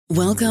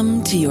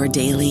Welcome to your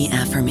daily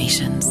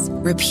affirmations.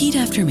 Repeat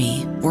after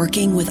me.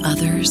 Working with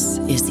others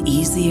is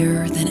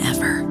easier than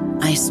ever.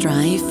 I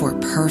strive for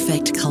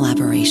perfect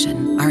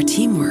collaboration. Our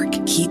teamwork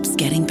keeps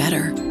getting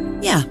better.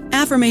 Yeah,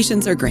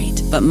 affirmations are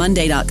great, but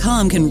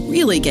Monday.com can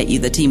really get you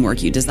the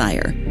teamwork you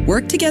desire.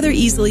 Work together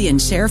easily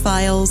and share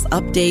files,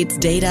 updates,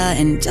 data,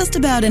 and just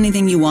about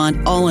anything you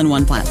want all in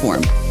one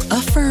platform.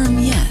 Affirm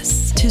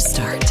yes to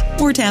start,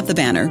 or tap the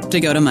banner to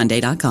go to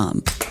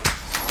Monday.com.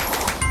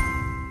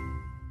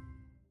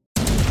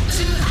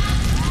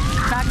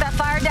 Knock that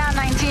fire down,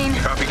 19.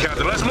 Copy,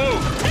 Captain. Let's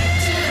move.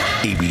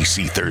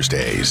 ABC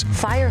Thursdays.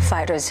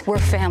 Firefighters, we're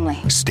family.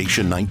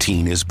 Station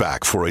 19 is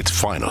back for its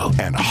final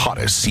and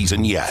hottest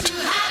season yet.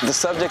 The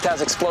subject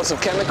has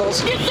explosive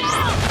chemicals.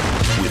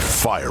 With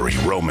fiery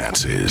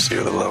romances.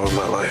 You're the love of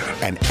my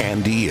life. And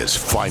Andy is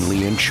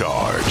finally in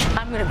charge.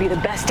 I'm going to be the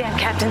best damn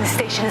captain the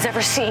station has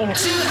ever seen.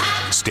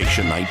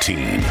 Station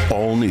 19.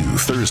 All new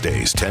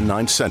Thursdays,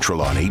 10/9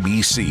 Central on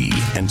ABC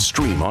and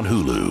stream on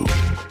Hulu.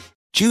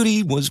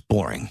 Judy was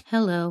boring.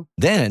 Hello.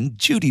 Then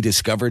Judy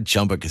discovered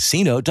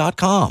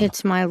ChumbaCasino.com.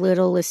 It's my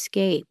little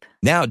escape.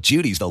 Now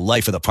Judy's the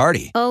life of the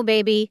party. Oh,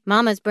 baby,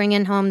 mama's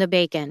bringing home the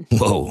bacon.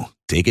 Whoa,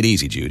 take it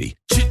easy, Judy.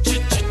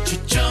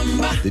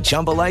 The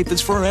Chumba life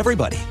is for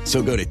everybody.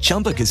 So go to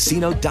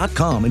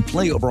ChumbaCasino.com and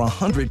play over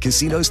 100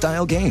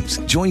 casino-style games.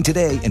 Join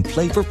today and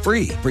play for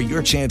free for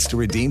your chance to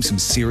redeem some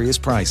serious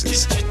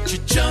prizes.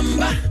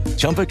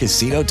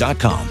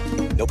 ChumbaCasino.com.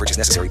 No purchase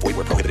necessary. Void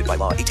where prohibited by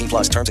law.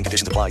 18+ terms and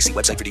conditions apply. See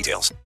website for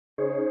details.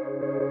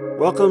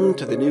 Welcome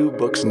to the New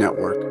Books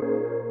Network.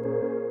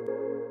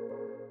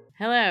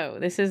 Hello,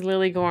 this is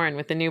Lily Gorn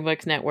with the New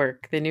Books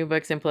Network, the New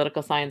Books in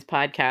Political Science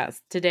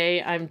podcast.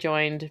 Today I'm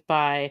joined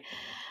by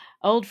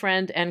old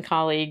friend and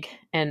colleague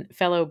and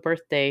fellow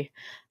birthday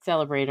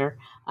celebrator,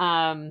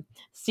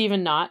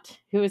 Stephen Knott,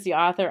 who is the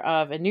author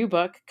of a new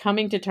book,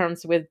 Coming to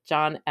Terms with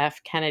John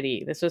F.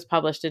 Kennedy. This was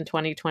published in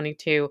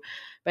 2022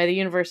 by the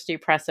University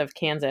Press of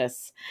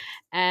Kansas.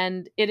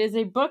 And it is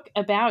a book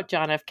about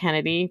John F.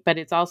 Kennedy, but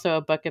it's also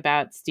a book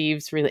about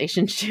Steve's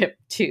relationship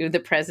to the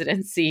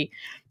presidency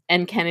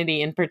and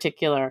Kennedy in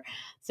particular.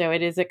 So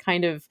it is a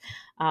kind of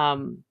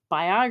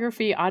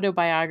autobiography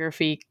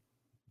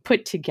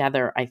put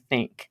together, I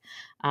think.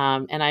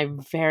 And I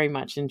very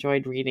much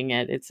enjoyed reading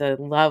it. It's a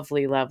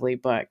lovely, lovely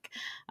book.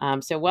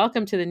 So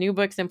welcome to the New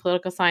Books in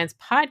Political Science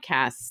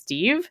podcast,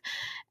 Steve.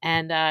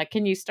 And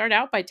can you start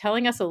out by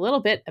telling us a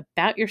little bit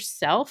about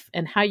yourself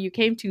and how you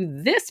came to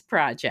this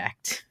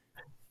project?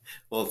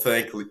 Well,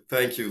 thank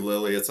you,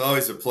 Lily. It's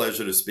always a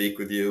pleasure to speak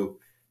with you.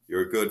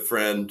 You're a good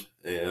friend.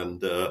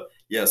 And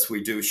yes,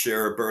 we do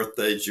share a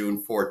birthday,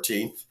 June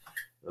 14th,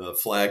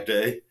 Flag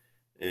Day.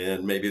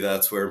 And maybe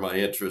that's where my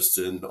interest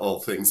in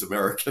all things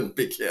American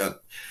began.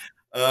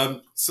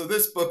 So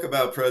this book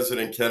about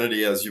President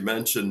Kennedy, as you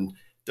mentioned,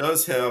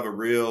 does have a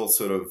real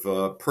sort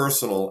of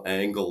personal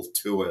angle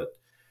to it.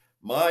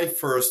 My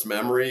first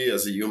memory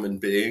as a human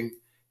being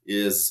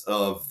is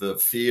of the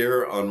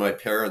fear on my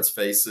parents'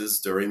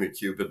 faces during the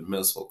Cuban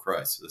Missile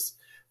Crisis.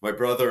 My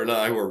brother and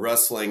I were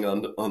wrestling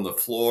on the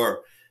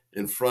floor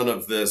in front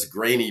of this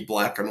grainy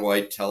black and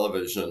white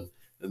television.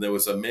 And there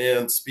was a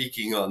man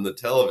speaking on the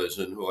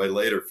television who I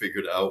later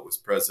figured out was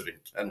President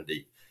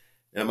Kennedy.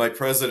 And my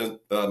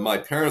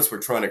parents were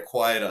trying to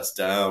quiet us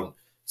down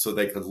so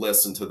they could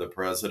listen to the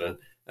president.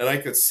 And I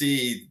could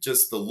see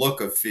just the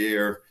look of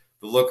fear,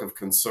 the look of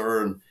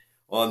concern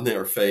on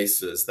their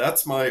faces.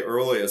 That's my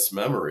earliest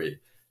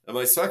memory. And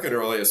my second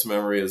earliest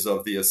memory is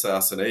of the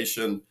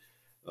assassination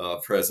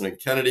of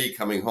President Kennedy,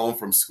 coming home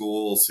from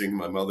school, seeing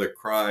my mother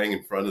crying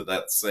in front of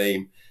that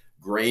same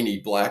grainy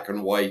black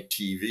and white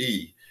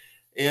TV.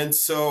 And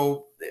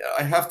so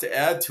I have to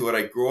add to it,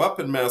 I grew up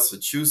in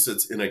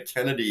Massachusetts in a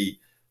Kennedy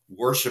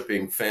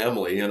worshiping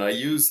family, and I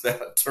use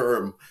that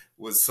term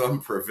with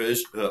some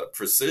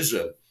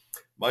precision.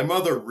 My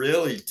mother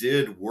really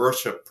did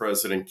worship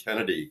President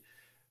Kennedy.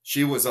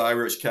 She was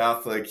Irish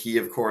Catholic. He,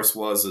 of course,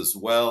 was as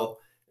well.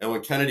 And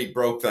when Kennedy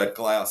broke that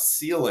glass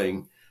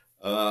ceiling,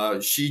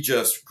 she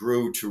just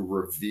grew to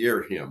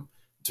revere him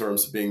in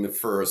terms of being the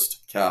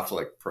first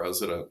Catholic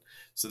president.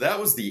 So that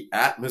was the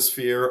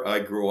atmosphere I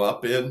grew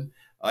up in.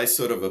 I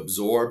sort of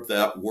absorbed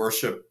that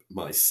worship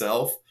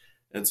myself.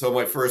 And so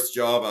my first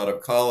job out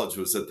of college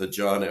was at the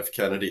John F.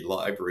 Kennedy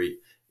Library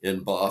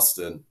in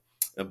Boston.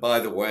 And by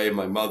the way,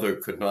 my mother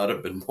could not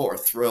have been more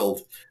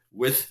thrilled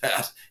with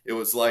that. It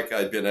was like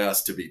I'd been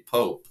asked to be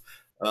Pope.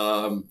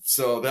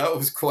 So that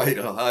was quite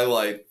a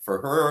highlight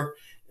for her.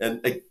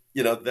 And,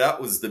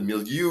 that was the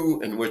milieu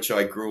in which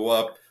I grew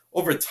up.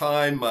 Over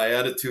time, my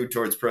attitude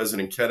towards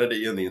President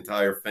Kennedy and the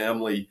entire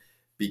family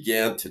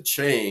began to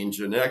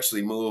change and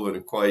actually move in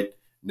a quite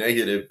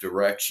negative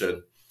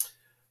direction.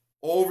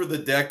 Over the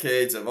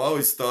decades, I've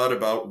always thought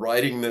about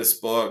writing this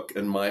book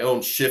and my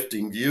own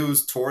shifting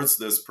views towards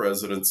this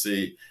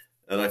presidency.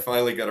 And I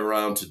finally got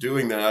around to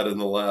doing that in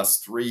the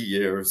last 3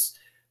 years.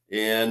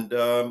 And,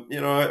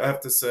 I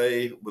have to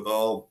say, with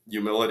all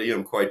humility,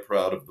 I'm quite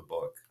proud of the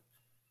book.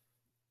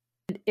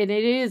 And it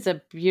is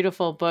a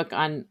beautiful book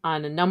on a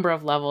number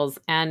of levels,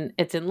 and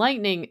it's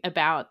enlightening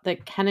about the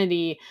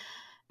Kennedy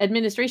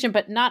administration,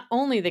 but not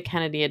only the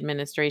Kennedy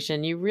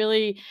administration. You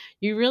really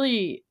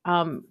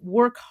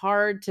work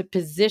hard to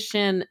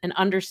position an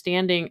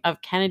understanding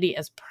of Kennedy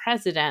as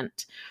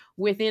president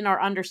within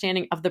our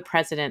understanding of the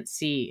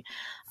presidency,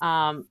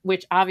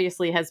 which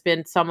obviously has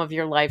been some of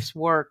your life's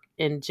work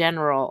in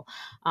general.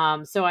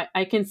 So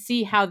I can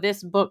see how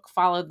this book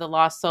followed the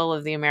lost soul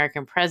of the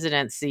American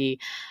presidency.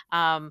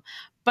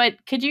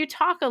 But could you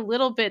talk a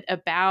little bit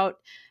about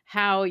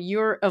how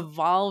your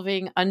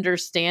evolving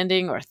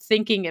understanding or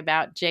thinking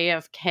about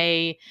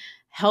JFK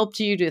helped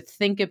you to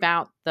think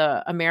about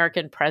the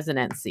American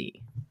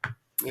presidency?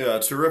 Yeah,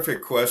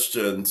 terrific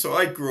question. So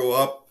I grew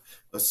up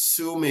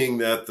assuming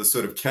that the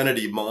sort of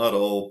Kennedy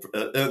model,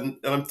 and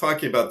I'm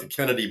talking about the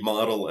Kennedy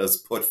model as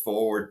put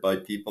forward by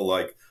people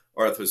like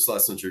Arthur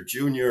Schlesinger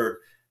Jr.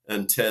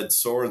 and Ted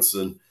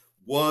Sorensen,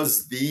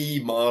 was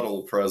the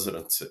model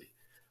presidency.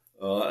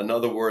 In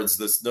other words,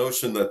 this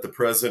notion that the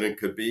president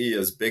could be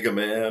as big a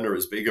man or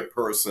as big a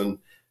person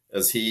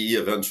as he,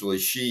 eventually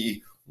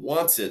she,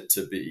 wants it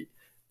to be.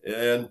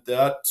 And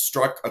that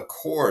struck a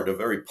chord, a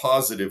very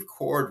positive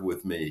chord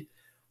with me.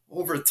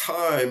 Over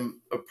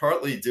time,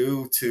 partly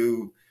due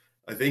to,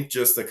 I think,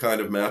 just the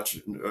kind of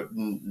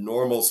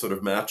normal sort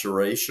of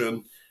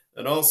maturation,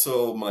 and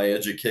also my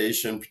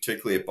education,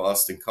 particularly at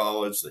Boston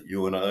College that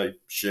you and I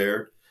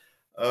shared,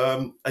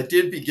 I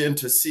did begin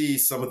to see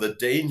some of the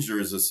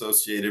dangers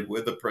associated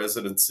with a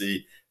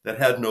presidency that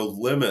had no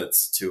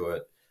limits to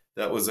it.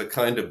 That was a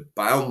kind of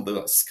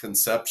boundless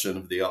conception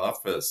of the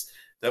office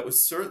that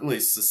was certainly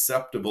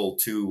susceptible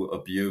to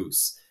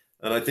abuse.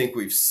 And I think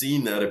we've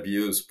seen that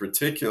abuse,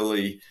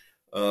 particularly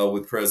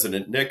with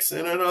President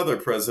Nixon and other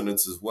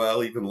presidents as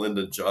well, even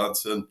Lyndon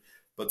Johnson,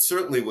 but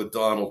certainly with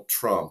Donald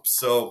Trump.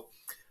 So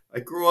I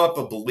grew up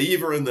a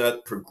believer in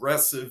that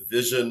progressive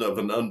vision of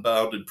an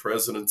unbounded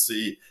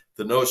presidency,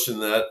 the notion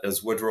that,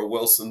 as Woodrow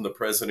Wilson, the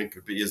president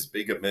could be as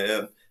big a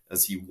man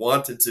as he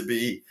wanted to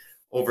be.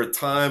 Over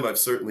time, I've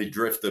certainly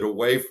drifted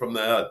away from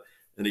that.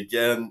 And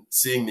again,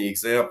 seeing the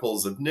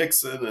examples of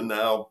Nixon and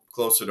now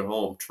closer to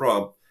home,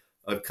 Trump,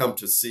 I've come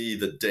to see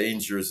the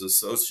dangers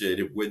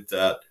associated with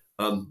that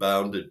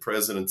unbounded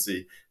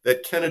presidency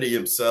that Kennedy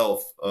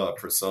himself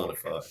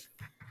personified.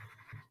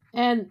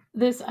 And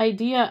this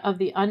idea of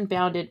the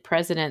unbounded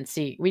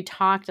presidency, we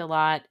talked a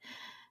lot,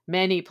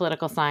 many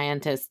political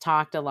scientists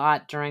talked a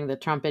lot during the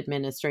Trump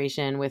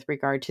administration with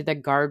regard to the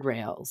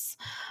guardrails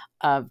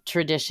of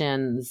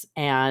traditions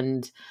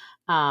and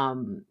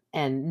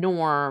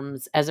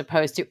norms, as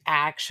opposed to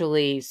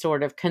actually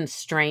sort of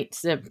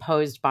constraints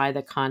imposed by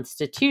the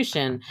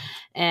Constitution.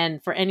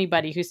 And for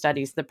anybody who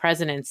studies the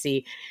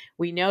presidency,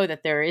 we know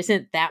that there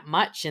isn't that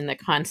much in the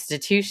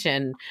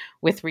Constitution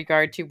with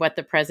regard to what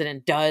the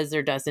president does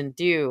or doesn't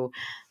do.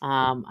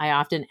 I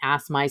often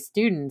ask my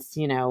students,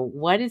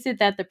 what is it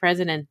that the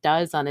president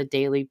does on a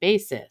daily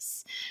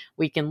basis?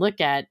 We can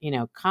look at,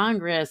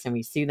 Congress, and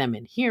we see them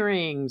in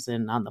hearings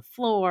and on the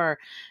floor,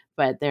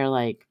 but they're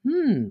like,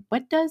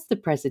 what does the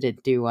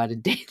president do on a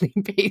daily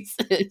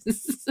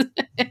basis?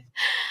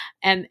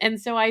 And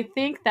so I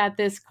think that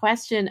this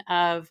question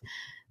of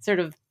sort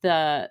of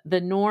the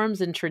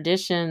norms and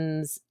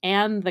traditions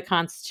and the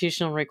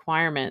constitutional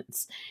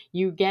requirements,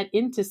 you get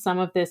into some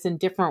of this in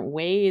different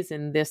ways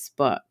in this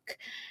book,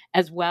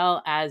 as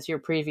well as your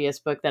previous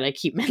book that I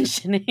keep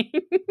mentioning.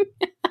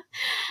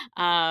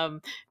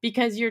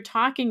 Because you're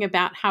talking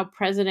about how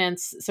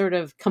presidents sort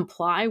of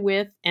comply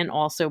with and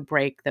also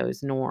break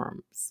those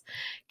norms.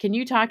 Can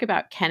you talk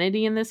about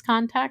Kennedy in this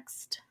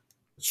context?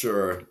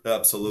 Sure,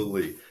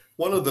 absolutely.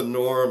 One of the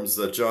norms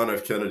that John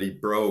F. Kennedy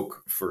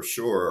broke, for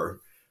sure,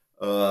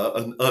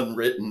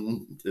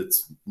 unwritten,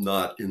 it's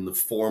not in the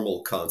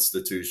formal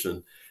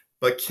Constitution,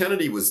 but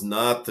Kennedy was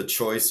not the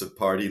choice of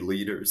party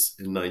leaders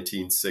in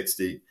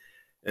 1960,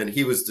 and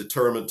he was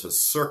determined to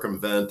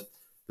circumvent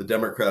the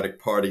Democratic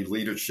Party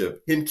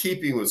leadership, in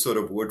keeping with sort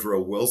of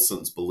Woodrow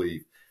Wilson's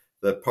belief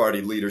that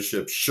party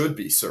leadership should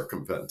be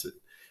circumvented.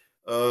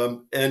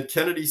 And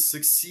Kennedy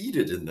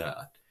succeeded in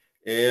that.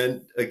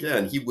 And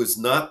again, he was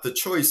not the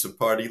choice of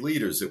party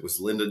leaders. It was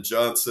Lyndon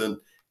Johnson.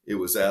 It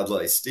was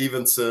Adlai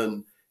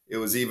Stevenson. It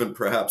was even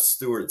perhaps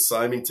Stuart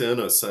Symington,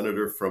 a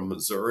senator from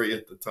Missouri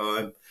at the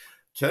time.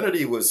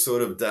 Kennedy was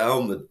sort of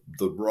down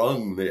the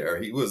rung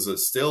there. He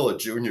was still a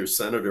junior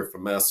senator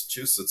from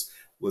Massachusetts,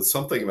 with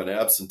something of an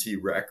absentee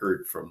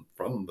record from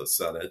the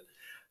Senate.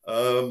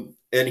 And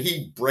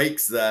he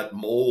breaks that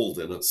mold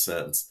in a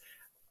sense.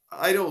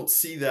 I don't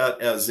see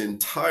that as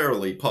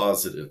entirely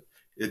positive.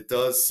 It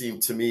does seem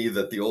to me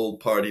that the old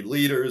party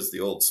leaders, the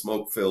old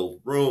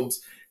smoke-filled rooms,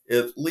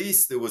 at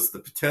least there was the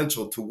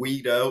potential to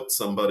weed out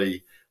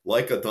somebody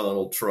like a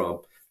Donald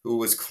Trump, who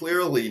was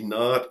clearly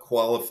not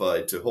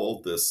qualified to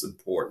hold this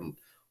important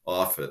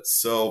office.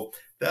 So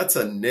that's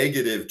a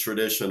negative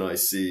tradition I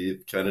see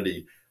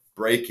Kennedy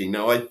breaking.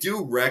 Now, I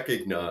do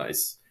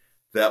recognize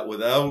that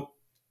without,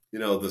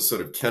 the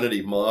sort of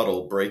Kennedy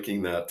model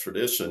breaking that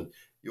tradition,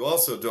 you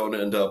also don't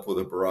end up with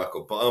a Barack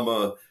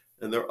Obama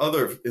And there are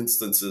other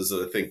instances,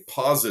 I think,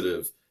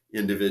 positive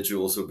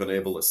individuals who've been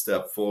able to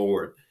step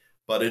forward.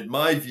 But in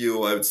my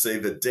view, I would say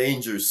the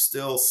dangers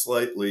still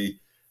slightly,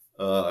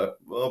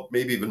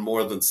 maybe even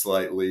more than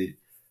slightly,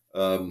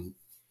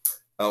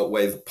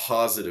 outweigh the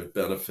positive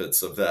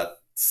benefits of that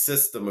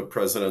system of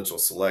presidential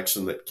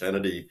selection that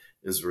Kennedy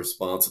is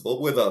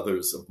responsible, with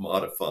others, of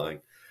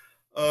modifying.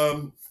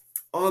 On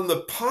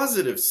the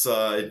positive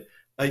side,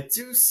 I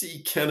do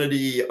see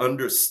Kennedy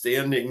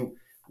understanding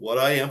what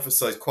I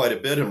emphasized quite a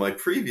bit in my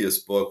previous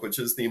book, which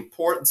is the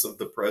importance of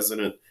the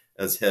president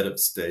as head of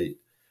state.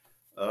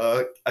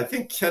 I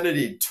think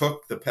Kennedy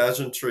took the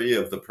pageantry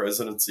of the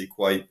presidency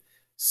quite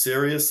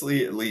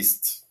seriously, at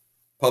least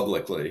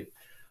publicly,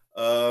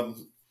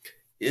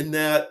 in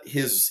that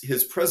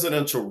his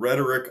presidential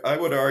rhetoric, I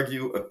would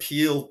argue,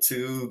 appealed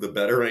to the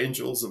better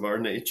angels of our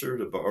nature,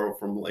 to borrow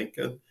from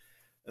Lincoln,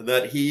 and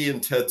that he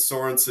and Ted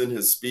Sorensen,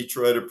 his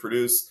speechwriter,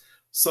 produced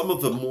some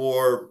of the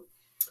more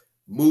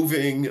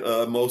moving,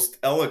 most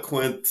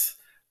eloquent,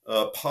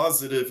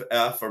 positive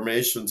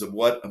affirmations of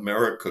what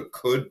America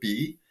could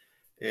be.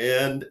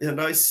 And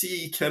I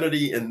see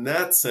Kennedy in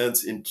that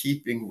sense in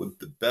keeping with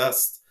the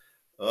best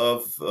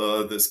of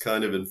this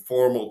kind of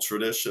informal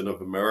tradition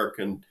of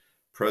American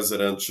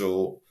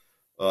presidential,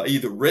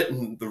 either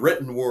the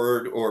written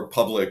word or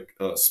public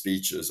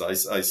speeches.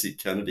 I see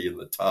Kennedy in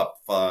the top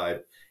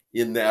 5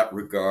 in that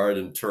regard,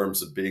 in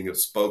terms of being a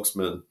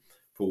spokesman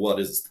for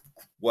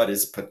what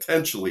is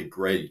potentially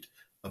great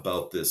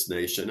about this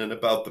nation and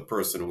about the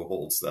person who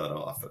holds that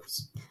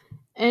office.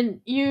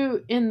 And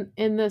you, in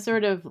the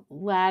sort of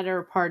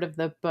latter part of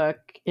the book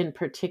in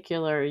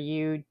particular,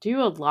 you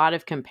do a lot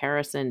of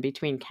comparison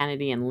between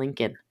Kennedy and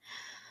Lincoln.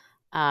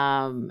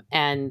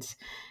 And,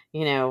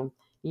 you know,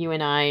 you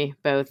and I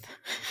both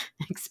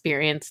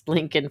experienced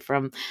Lincoln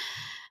from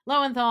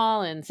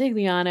Lowenthal and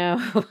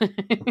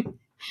Sigliano.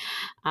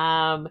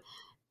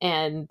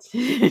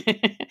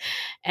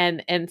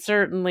 And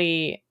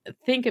certainly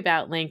think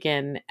about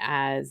Lincoln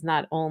as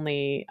not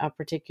only a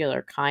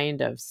particular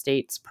kind of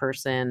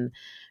statesperson,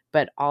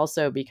 but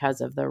also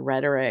because of the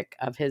rhetoric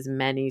of his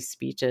many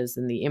speeches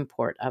and the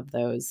import of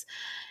those.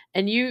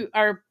 And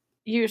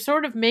you're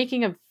sort of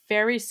making a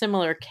very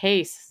similar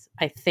case,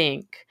 I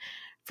think,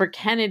 for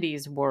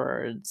Kennedy's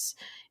words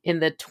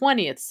in the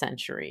 20th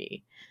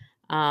century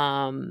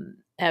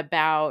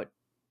about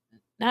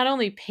not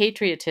only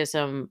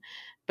patriotism,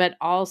 but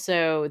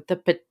also the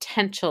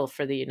potential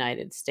for the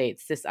United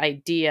States, this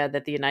idea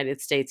that the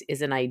United States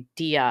is an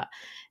idea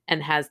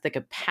and has the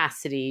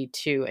capacity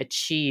to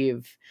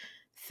achieve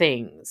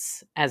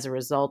things as a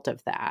result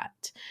of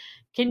that.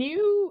 Can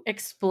you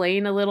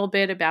explain a little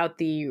bit about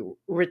the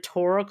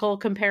rhetorical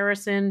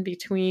comparison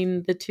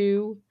between the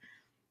two?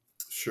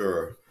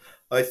 Sure.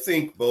 I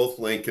think both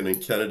Lincoln and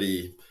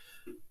Kennedy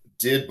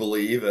did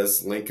believe,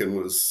 as Lincoln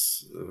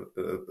was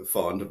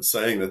fond of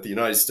saying, that the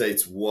United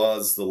States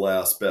was the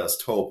last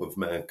best hope of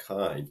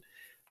mankind,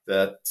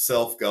 that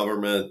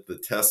self-government, the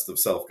test of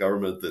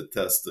self-government, the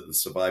test of the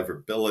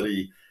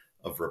survivability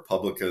of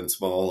Republican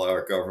small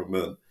r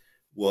government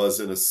was,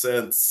 in a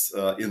sense,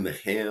 in the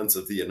hands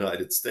of the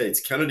United States.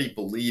 Kennedy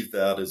believed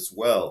that as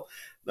well.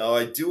 Now,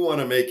 I do want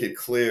to make it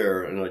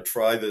clear, and I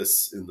try to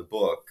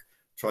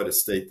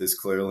state this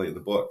clearly in the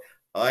book,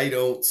 I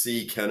don't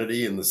see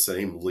Kennedy in the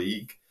same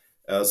league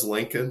as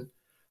Lincoln,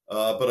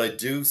 but I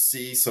do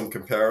see some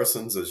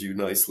comparisons, as you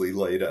nicely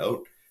laid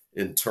out,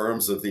 in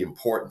terms of the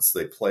importance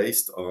they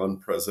placed on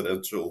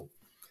presidential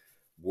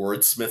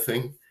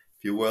wordsmithing,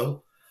 if you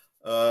will.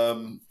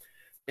 And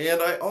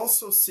I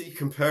also see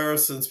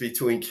comparisons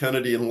between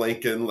Kennedy and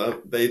Lincoln.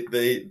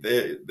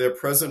 Their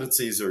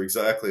presidencies are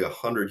exactly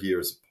 100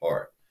 years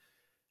apart.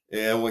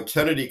 And when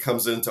Kennedy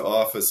comes into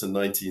office in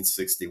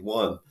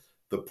 1961,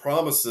 the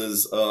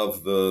promises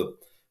of the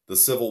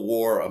Civil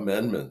War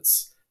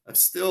amendments have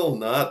still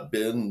not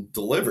been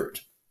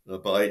delivered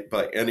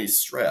by any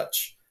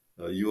stretch.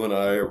 You and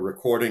I are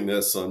recording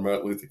this on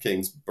Martin Luther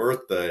King's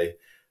birthday.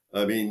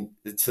 I mean,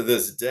 to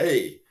this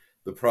day,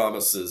 the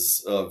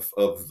promises of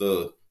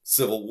the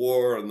Civil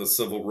War and the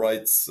Civil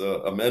Rights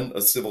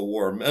Civil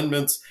War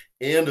amendments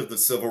and of the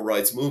Civil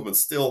Rights Movement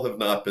still have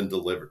not been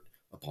delivered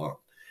upon.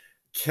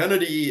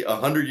 Kennedy,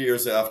 100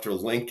 years after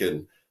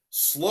Lincoln,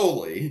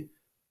 slowly,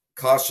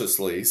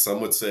 cautiously,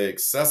 some would say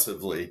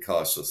excessively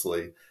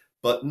cautiously,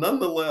 but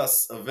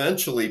nonetheless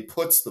eventually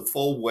puts the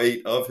full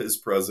weight of his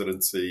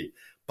presidency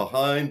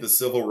behind the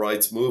civil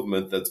rights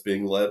movement that's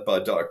being led by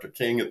Dr.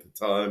 King at the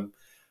time,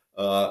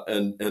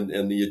 and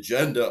the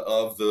agenda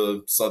of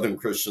the Southern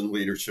Christian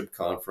Leadership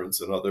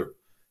Conference and other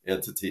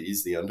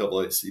entities, the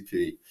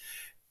NAACP.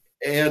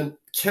 And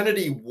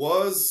Kennedy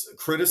was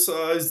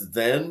criticized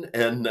then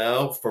and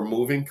now for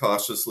moving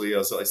cautiously,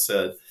 as I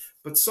said,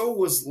 but so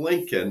was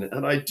Lincoln.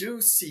 And I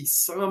do see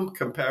some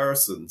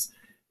comparisons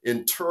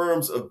in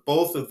terms of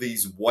both of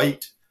these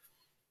white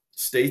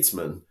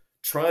statesmen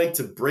trying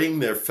to bring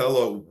their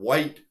fellow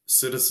white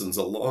citizens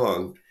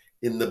along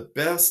in the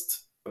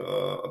best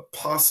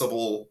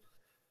possible,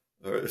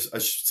 or I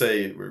should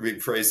say,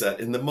 rephrase that,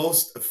 in the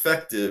most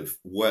effective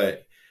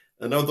way.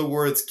 In other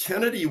words,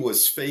 Kennedy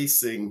was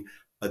facing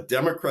a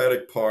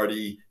Democratic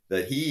Party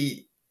that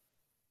he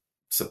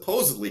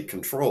supposedly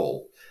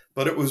controlled,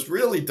 but it was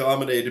really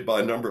dominated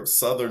by a number of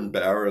Southern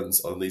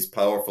barons on these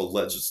powerful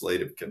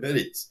legislative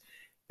committees.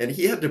 And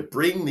he had to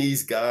bring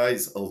these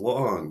guys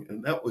along,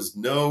 and that was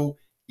no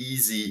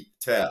easy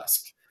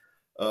task.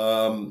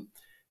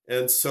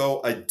 And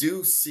so I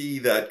do see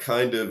that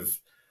kind of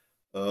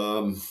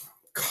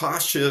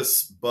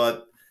cautious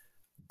but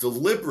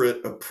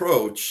deliberate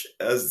approach,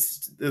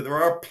 as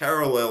there are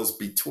parallels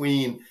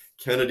between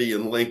Kennedy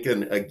and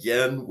Lincoln,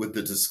 again, with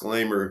the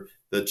disclaimer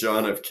that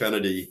John F.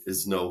 Kennedy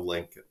is no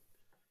Lincoln.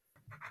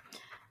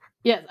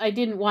 Yes, I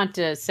didn't want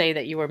to say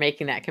that you were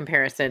making that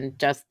comparison,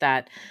 just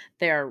that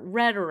their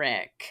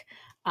rhetoric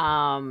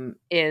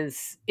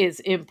is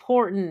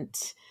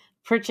important,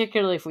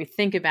 particularly if we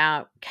think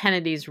about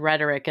Kennedy's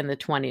rhetoric in the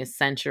 20th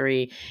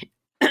century,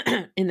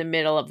 in the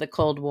middle of the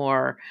Cold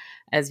War,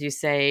 as you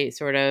say,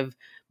 sort of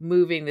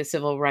moving the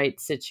civil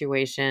rights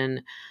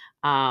situation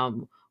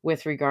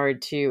with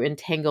regard to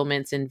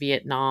entanglements in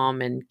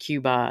Vietnam and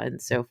Cuba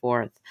and so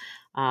forth.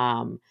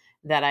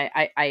 That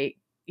I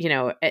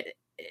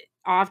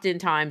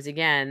oftentimes,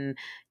 again,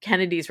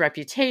 Kennedy's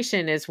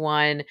reputation is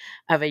one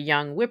of a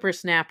young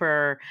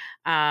whippersnapper.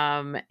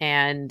 And,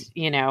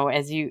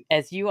 as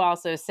you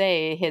also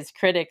say, his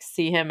critics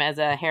see him as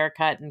a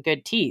haircut and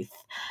good teeth.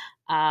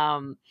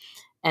 And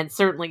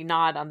certainly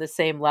not on the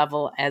same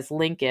level as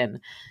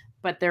Lincoln,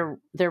 but their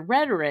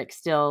rhetoric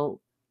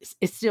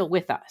is still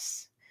with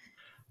us.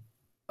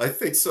 I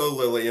think so,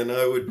 Lily, and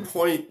I would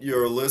point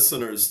your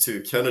listeners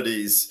to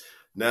Kennedy's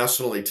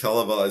nationally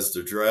televised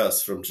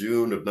address from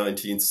June of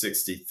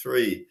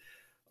 1963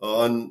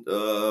 on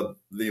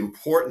the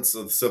importance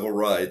of civil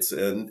rights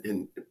and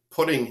in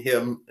putting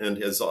him and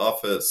his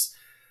office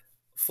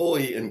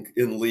fully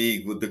in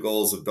league with the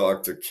goals of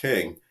Dr.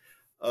 King.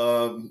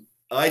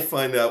 I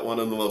find that one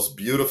of the most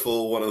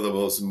beautiful, one of the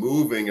most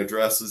moving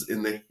addresses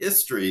in the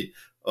history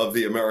of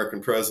the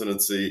American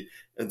presidency,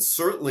 and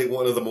certainly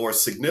one of the more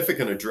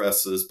significant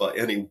addresses by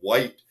any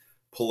white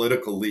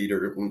political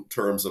leader in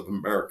terms of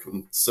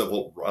American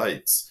civil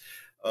rights.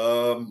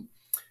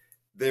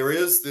 There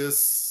is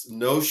this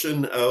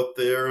notion out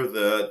there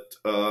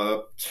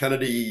that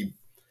Kennedy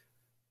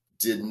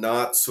did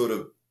not sort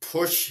of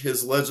push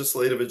his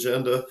legislative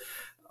agenda.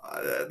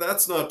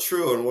 That's not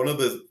true. And one of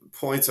the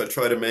points I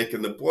try to make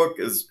in the book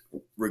is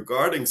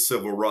regarding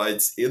civil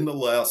rights. In the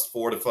last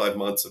 4 to 5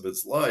 months of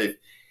his life,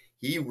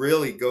 he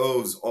really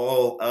goes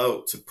all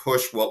out to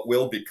push what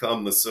will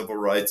become the Civil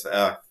Rights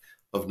Act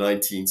of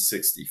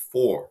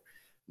 1964.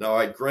 Now,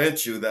 I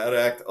grant you that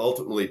act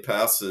ultimately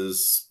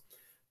passes,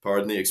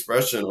 pardon the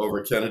expression,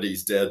 over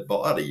Kennedy's dead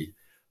body,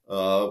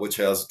 which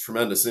has a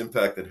tremendous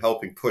impact in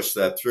helping push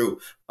that through.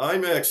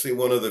 I'm actually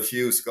one of the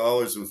few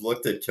scholars who've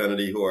looked at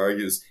Kennedy who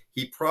argues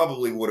he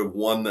probably would have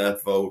won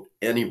that vote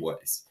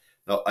anyways.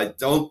 Now, I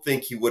don't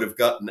think he would have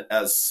gotten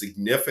as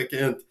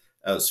significant,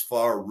 as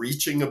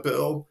far-reaching a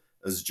bill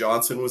as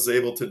Johnson was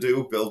able to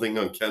do, building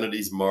on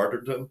Kennedy's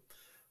martyrdom.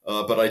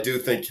 But I do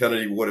think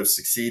Kennedy would have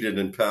succeeded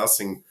in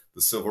passing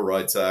the Civil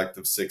Rights Act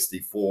of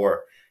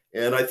 64.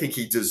 And I think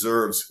he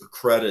deserves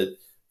credit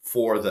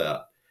for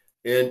that.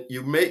 And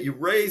you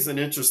raise an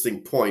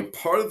interesting point.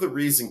 Part of the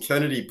reason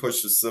Kennedy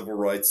pushes civil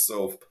rights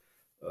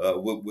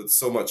with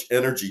so much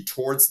energy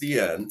towards the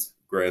end,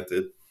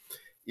 granted,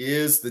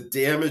 is the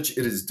damage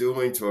it is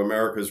doing to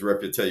America's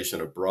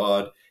reputation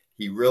abroad.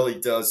 He really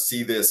does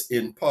see this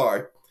in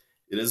part.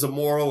 It is a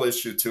moral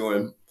issue to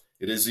him.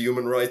 It is a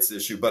human rights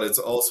issue, but it's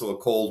also a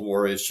Cold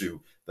War issue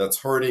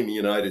that's hurting the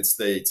United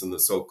States and the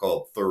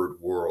so-called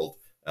Third World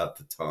at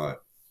the time.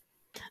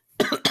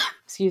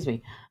 Excuse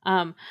me.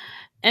 And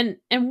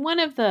one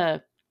of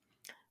the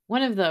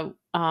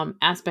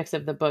aspects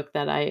of the book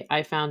that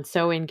I found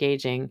so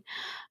engaging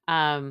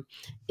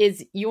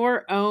is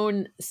your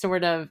own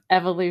sort of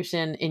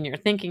evolution in your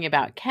thinking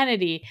about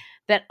Kennedy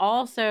that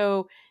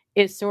also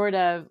is sort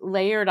of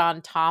layered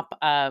on top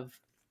of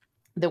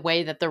the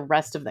way that the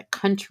rest of the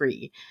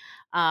country,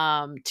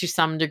 to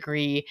some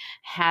degree,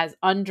 has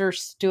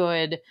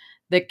understood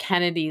the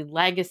Kennedy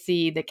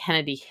legacy, the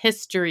Kennedy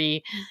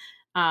history,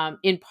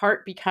 in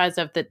part because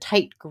of the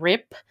tight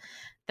grip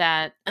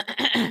that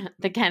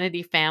the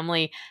Kennedy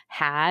family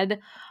had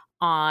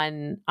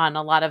on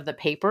a lot of the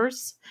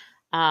papers.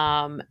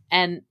 And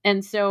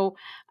so,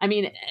 I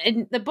mean,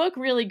 and the book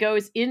really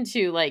goes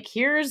into like,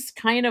 here's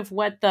kind of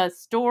what the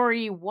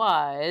story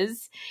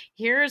was.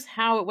 Here's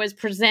how it was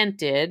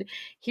presented.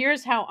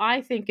 Here's how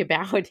I think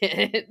about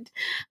it.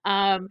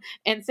 And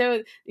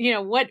so,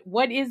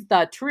 what is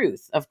the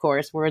truth? Of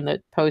course, we're in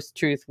the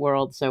post-truth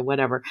world, so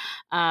whatever.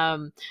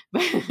 But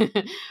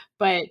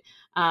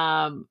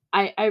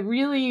I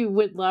really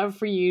would love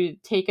for you to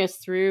take us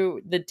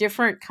through the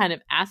different kind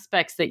of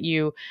aspects that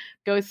you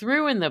go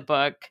through in the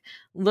book,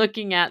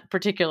 looking at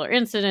particular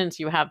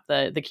incidents. You have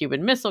the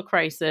Cuban Missile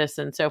Crisis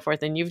and so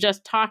forth, and you've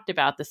just talked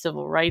about the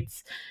civil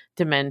rights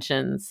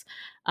dimensions.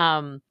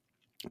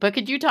 But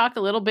could you talk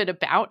a little bit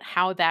about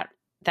how that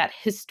that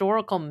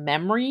historical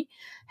memory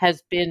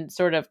has been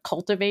sort of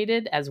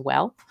cultivated as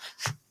well?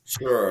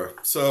 Sure.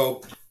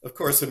 So, of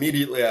course,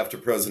 immediately after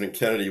President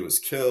Kennedy was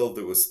killed,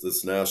 there was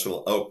this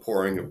national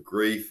outpouring of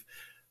grief.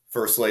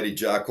 First Lady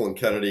Jacqueline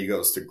Kennedy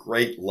goes to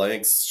great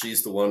lengths.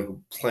 She's the one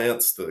who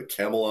plants the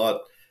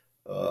Camelot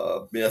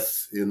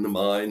myth in the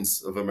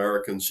minds of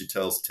Americans. She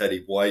tells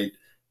Teddy White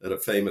at a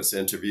famous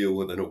interview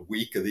within a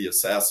week of the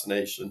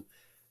assassination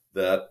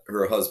that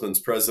her husband's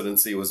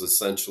presidency was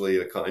essentially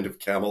a kind of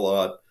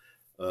Camelot,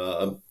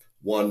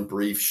 one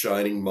brief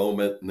shining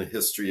moment in the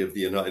history of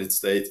the United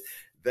States.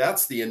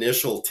 That's the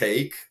initial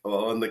take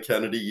on the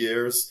Kennedy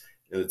years,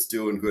 and it's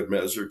due in good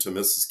measure to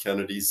Mrs.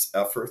 Kennedy's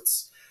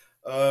efforts.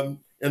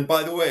 And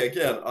by the way,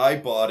 again, I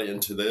bought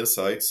into this.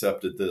 I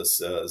accepted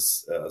this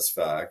as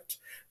fact.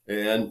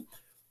 And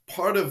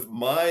part of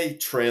my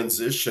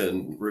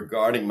transition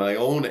regarding my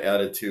own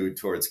attitude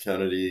towards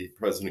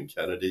President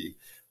Kennedy,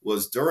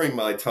 was during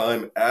my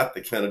time at the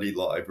Kennedy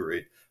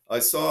Library. I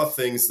saw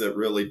things that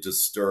really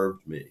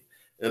disturbed me.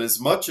 And as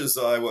much as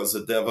I was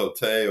a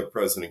devotee of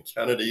President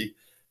Kennedy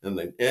and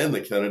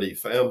the Kennedy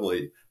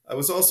family, I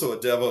was also a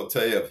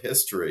devotee of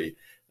history.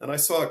 And I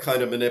saw a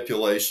kind of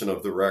manipulation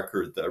of the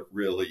record that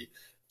really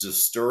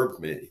disturbed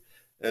me.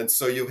 And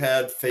so you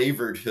had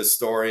favored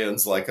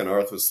historians like an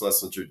Arthur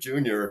Schlesinger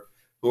Jr.,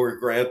 who were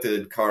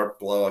granted carte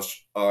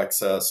blanche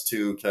access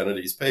to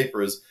Kennedy's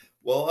papers,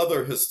 while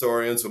other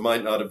historians who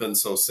might not have been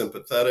so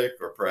sympathetic,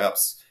 or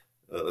perhaps,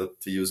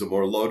 to use a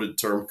more loaded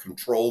term,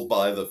 controlled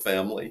by the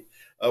family,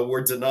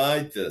 were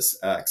denied this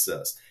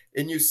access.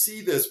 And you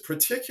see this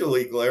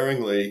particularly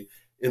glaringly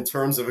in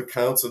terms of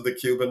accounts of the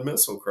Cuban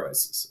Missile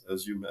Crisis,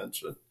 as you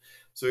mentioned.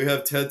 So you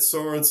have Ted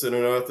Sorensen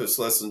and Arthur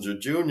Schlesinger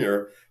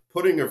Jr.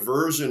 putting a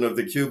version of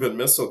the Cuban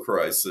Missile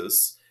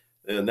Crisis,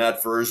 and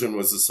that version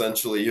was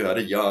essentially you had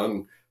a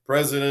young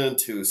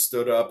president who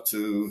stood up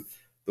to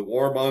the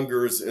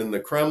warmongers in the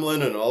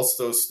Kremlin and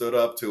also stood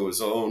up to his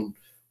own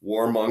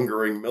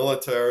warmongering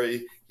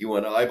military. He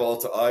went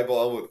eyeball to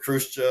eyeball with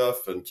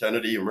Khrushchev, and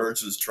Kennedy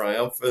emerges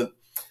triumphant.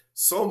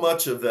 So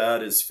much of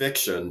that is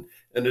fiction,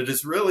 and it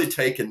has really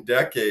taken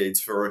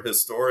decades for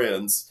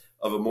historians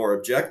of a more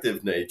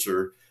objective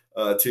nature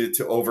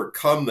to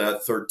overcome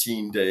that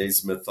 13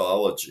 days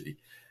mythology.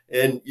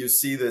 And you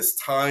see this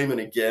time and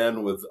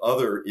again with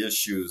other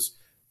issues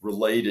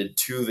related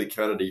to the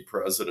Kennedy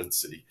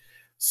presidency.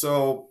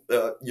 So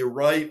you're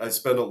right. I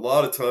spend a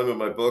lot of time in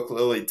my book,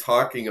 Lily,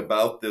 talking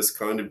about this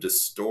kind of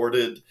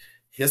distorted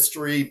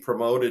history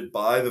promoted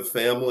by the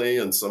family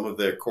and some of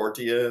their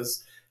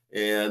courtiers.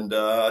 And,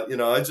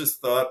 I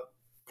just thought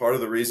part of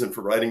the reason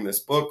for writing this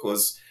book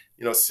was,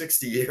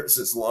 60 years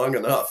is long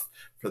enough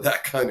for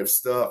that kind of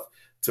stuff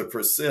to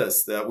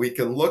persist, that we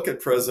can look at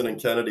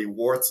President Kennedy,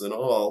 warts and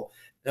all.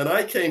 And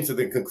I came to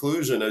the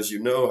conclusion, as you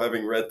know,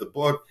 having read the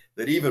book,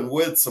 that even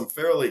with some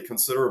fairly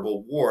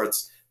considerable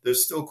warts,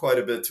 there's still quite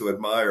a bit to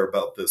admire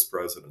about this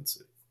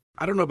presidency.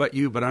 I don't know about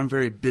you, but I'm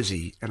very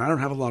busy and I don't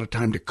have a lot of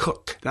time to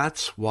cook.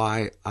 That's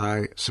why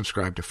I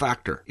subscribe to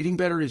Factor. Eating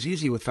better is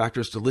easy with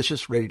Factor's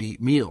delicious,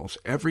 ready-to-eat meals.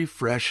 Every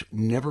fresh,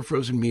 never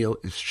frozen meal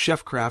is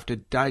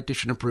chef-crafted,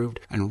 dietitian approved,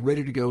 and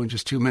ready to go in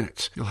just 2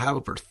 minutes. You'll have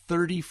over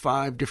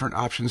 35 different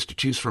options to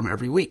choose from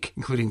every week,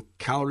 including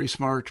Calorie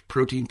Smart,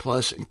 Protein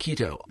Plus, and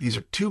Keto. These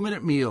are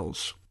 2-minute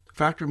meals.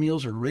 Factor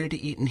meals are ready to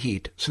eat and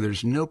heat, so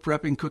there's no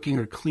prepping, cooking,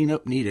 or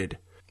cleanup needed.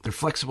 They're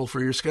flexible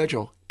for your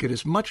schedule. Get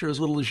as much or as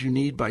little as you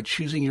need by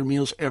choosing your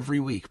meals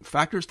every week.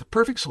 Factor's the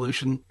perfect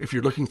solution if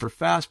you're looking for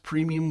fast,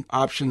 premium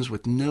options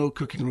with no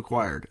cooking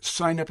required.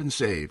 Sign up and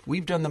save.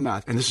 We've done the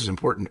math, and this is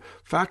important.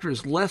 Factor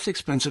is less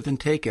expensive than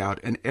takeout,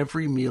 and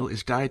every meal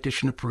is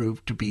dietitian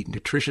approved to be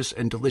nutritious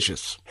and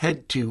delicious.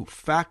 Head to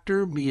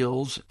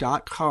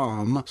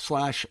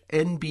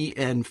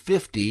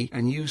factormeals.com/NBN50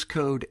 and use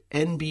code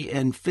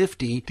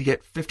NBN50 to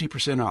get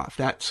 50% off.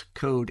 That's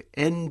code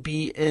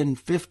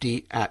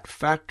NBN50 at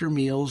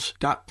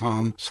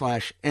factormeals.com/NBN50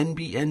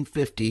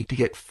 to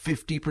get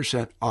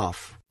 50%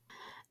 off.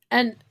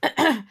 And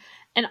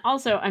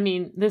also, I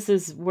mean, this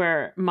is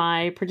where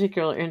my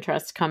particular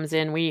interest comes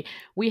in. We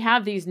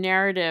have these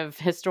narrative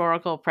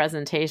historical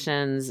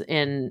presentations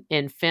in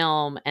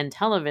film and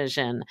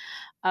television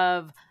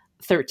of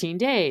 13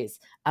 Days,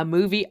 a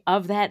movie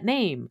of that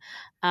name,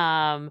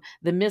 The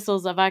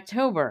Missiles of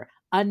October,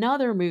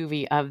 another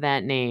movie of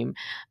that name.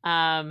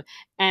 And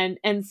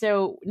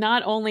so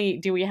not only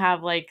do we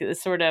have like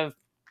this sort of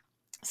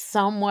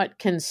somewhat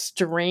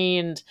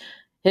constrained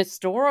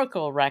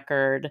historical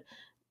record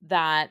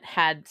that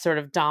had sort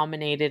of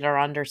dominated our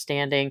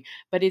understanding,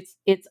 but it's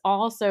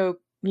also,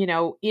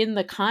 in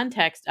the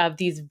context of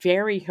these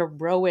very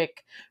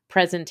heroic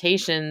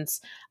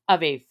presentations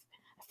of a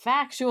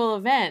factual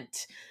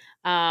event,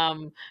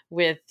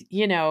 with,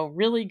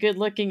 really good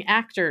looking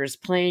actors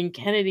playing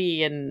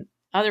Kennedy and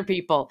other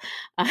people,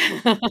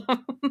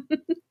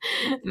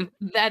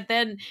 that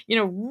then,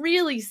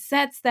 really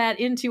sets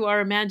that into our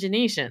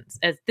imaginations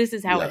as this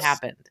is how it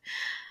happened.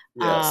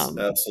 Yes,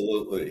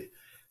 absolutely.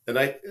 And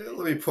let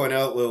me point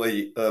out,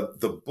 Lily,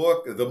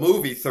 the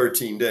movie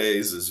 13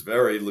 Days is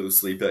very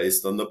loosely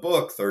based on the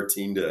book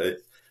 13 Days.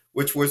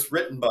 which was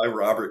written by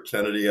Robert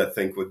Kennedy, I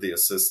think, with the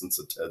assistance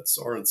of Ted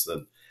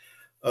Sorensen.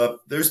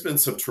 There's been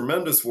some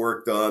tremendous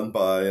work done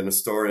by an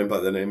historian by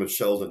the name of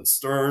Sheldon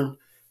Stern,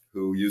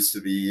 who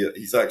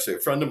he's actually a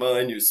friend of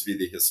mine, used to be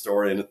the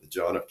historian at the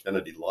John F.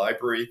 Kennedy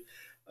Library.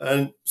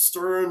 And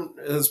Stern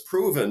has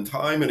proven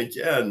time and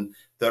again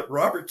that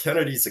Robert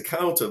Kennedy's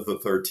account of the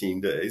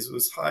 13 days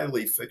was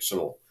highly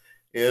fictional.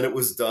 And it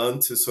was done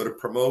to sort of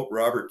promote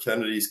Robert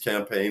Kennedy's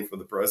campaign for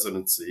the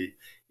presidency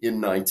in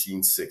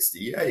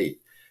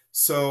 1968.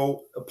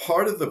 So a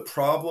part of the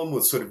problem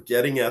with sort of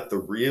getting at the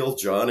real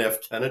John F.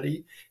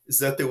 Kennedy is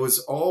that there was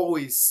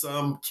always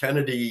some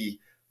Kennedy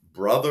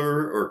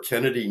brother or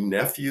Kennedy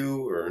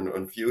nephew, or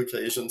on a few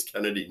occasions,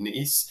 Kennedy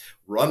niece,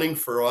 running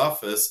for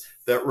office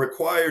that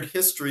required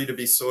history to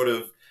be sort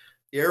of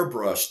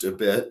airbrushed a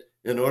bit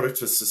in order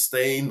to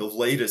sustain the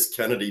latest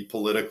Kennedy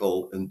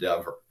political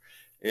endeavor.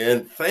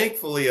 And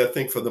thankfully, I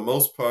think for the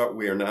most part,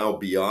 we are now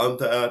beyond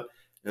that.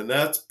 And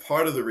that's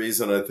part of the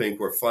reason I think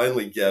we're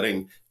finally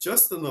getting,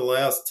 just in the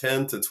last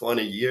 10 to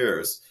 20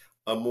 years,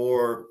 a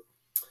more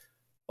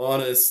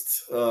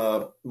honest,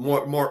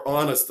 more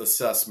honest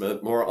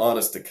assessment, more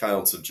honest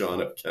accounts of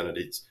John F.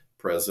 Kennedy's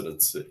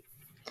presidency.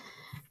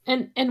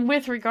 And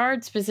with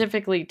regard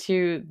specifically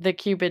to the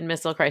Cuban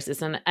Missile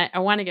Crisis, and I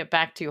want to get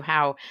back to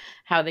how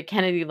the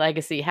Kennedy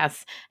legacy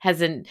has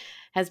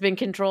been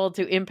controlled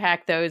to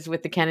impact those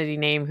with the Kennedy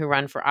name who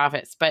run for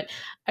office. But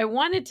I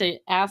wanted to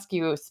ask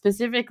you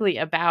specifically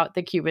about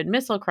the Cuban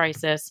Missile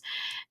Crisis,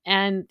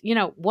 and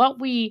what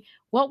we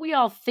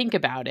all think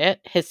about it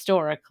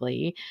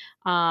historically,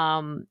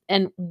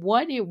 and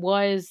what it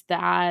was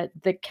that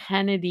the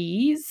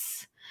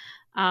Kennedys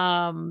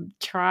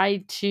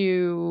tried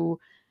to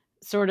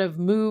sort of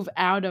move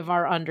out of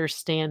our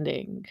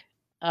understanding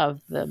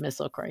of the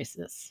missile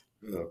crisis.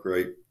 Oh,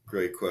 great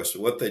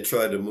question. What they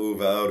tried to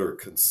move out or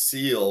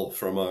conceal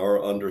from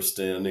our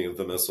understanding of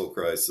the missile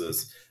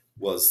crisis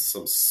was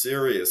some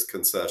serious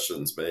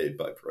concessions made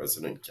by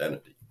President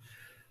Kennedy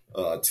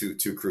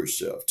to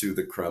Khrushchev, to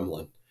the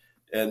Kremlin.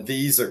 And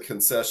these are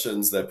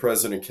concessions that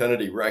President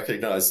Kennedy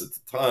recognized at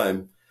the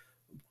time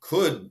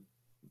could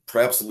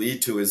perhaps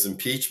lead to his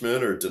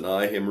impeachment or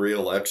deny him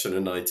re-election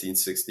in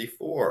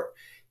 1964.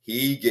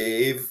 He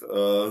gave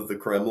the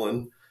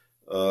Kremlin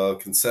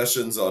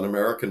concessions on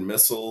American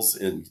missiles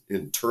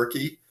in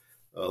Turkey,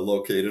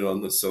 located on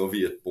the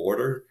Soviet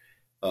border.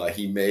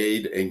 He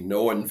made a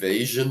no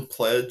invasion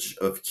pledge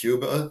of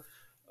Cuba,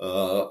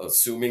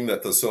 assuming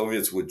that the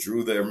Soviets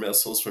withdrew their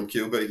missiles from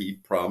Cuba. He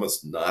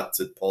promised not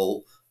to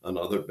pull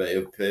another Bay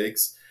of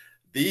Pigs.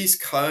 These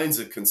kinds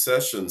of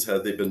concessions,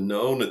 had they been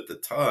known at the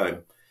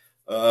time,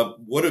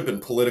 would have been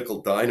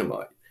political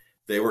dynamite.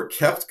 They were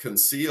kept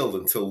concealed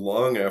until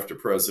long after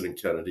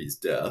President Kennedy's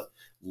death,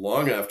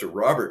 long after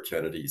Robert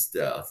Kennedy's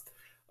death.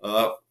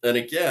 And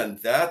again,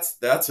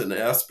 that's an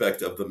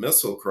aspect of the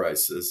missile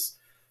crisis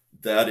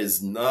that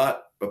is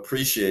not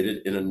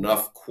appreciated in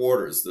enough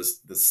quarters.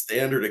 The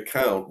standard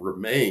account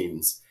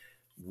remains,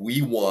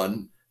 we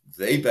won,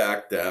 they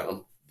backed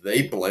down,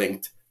 they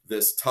blinked,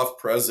 this tough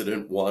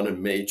president won a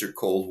major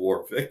Cold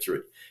War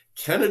victory.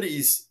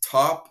 Kennedy's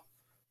top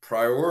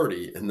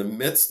priority in the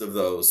midst of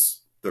those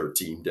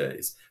 13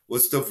 days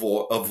was to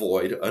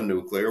avoid a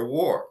nuclear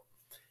war.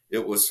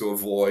 It was to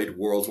avoid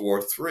World War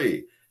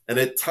III. And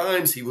at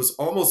times, he was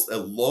almost a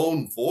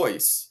lone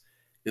voice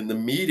in the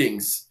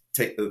meetings,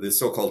 the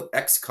so-called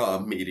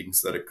XCOM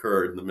meetings that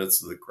occurred in the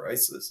midst of the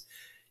crisis.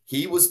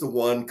 He was the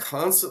one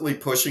constantly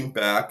pushing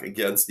back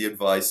against the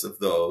advice of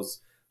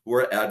those who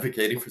were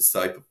advocating for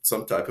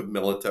some type of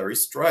military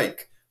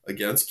strike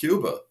against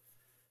Cuba.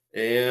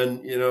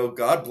 And,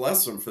 God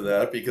bless him for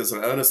that, because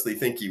I honestly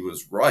think he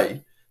was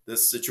right.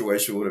 This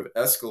situation would have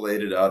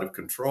escalated out of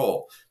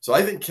control. So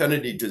I think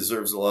Kennedy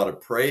deserves a lot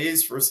of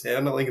praise for his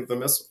handling of the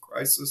missile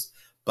crisis,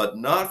 but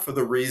not for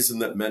the reason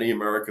that many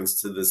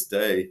Americans to this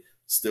day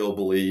still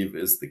believe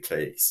is the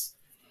case.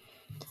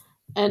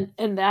 And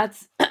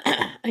that's,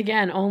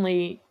 again,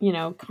 only,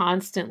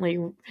 constantly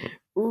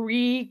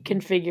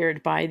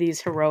reconfigured by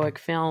these heroic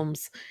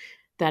films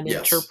that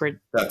interpret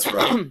that's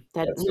right.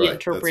 that that's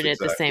reinterpret right. it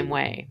the same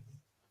way.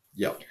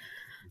 Yeah.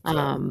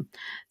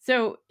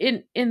 So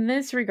in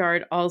this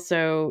regard,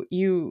 also,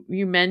 you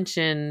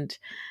mentioned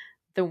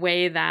the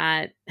way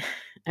that,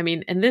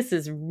 and this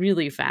is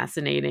really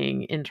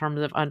fascinating in terms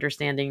of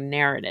understanding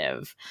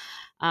narrative,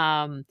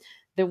 the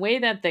way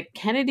that the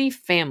Kennedy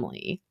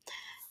family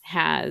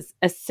has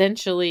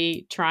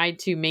essentially tried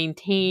to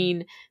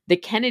maintain the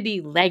Kennedy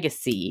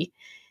legacy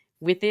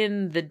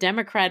within the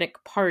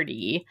Democratic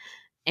Party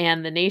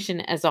and the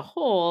nation as a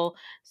whole,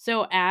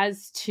 so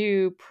as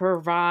to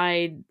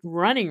provide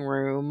running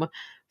room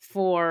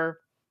for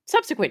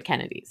subsequent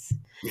Kennedys.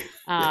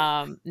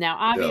 Now,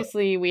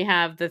 obviously, we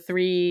have the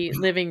three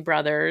living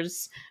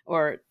brothers,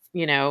 or,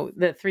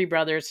 the three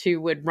brothers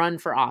who would run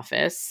for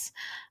office.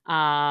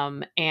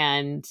 And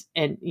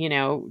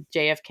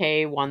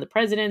JFK won the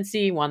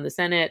presidency, won the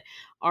Senate.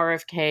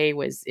 RFK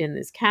was in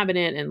this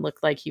cabinet and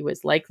looked like he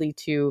was likely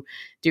to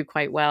do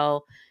quite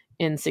well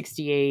in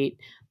 68.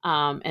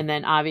 And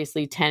then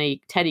obviously Teddy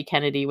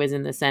Kennedy was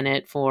in the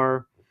Senate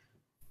for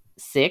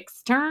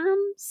 6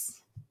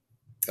 terms.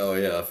 Oh,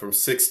 yeah, from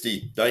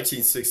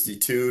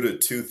 1962 to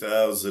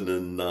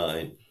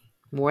 2009.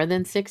 More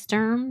than 6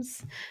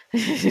 terms?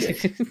 Yeah.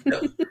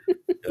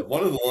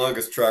 One of the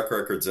longest track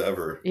records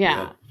ever.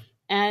 Yeah.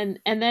 And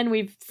then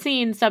we've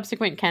seen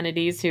subsequent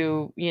Kennedys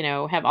who,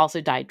 have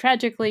also died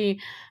tragically,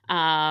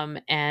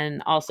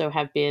 and also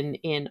have been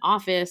in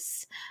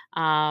office.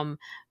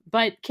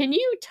 But can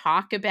you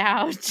talk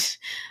about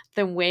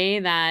the way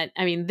that,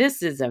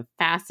 this is a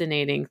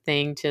fascinating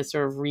thing to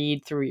sort of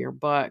read through your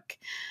book,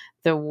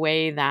 the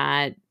way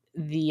that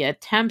the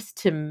attempts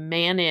to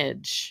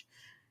manage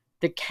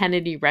the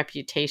Kennedy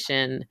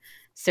reputation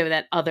so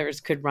that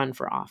others could run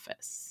for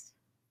office?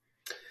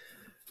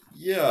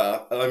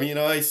 Yeah,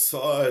 I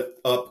saw it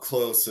up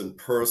close and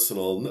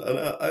personal, and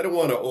I don't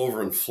want to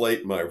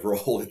overinflate my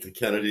role at the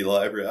Kennedy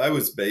Library. I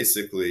was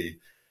basically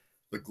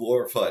the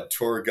glorified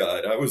tour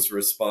guide. I was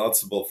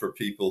responsible for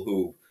people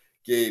who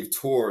gave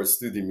tours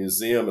through the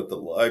museum at the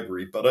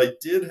library, but I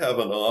did have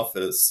an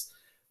office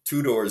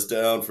 2 doors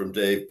down from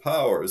Dave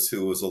Powers,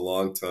 who was a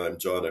longtime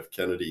John F.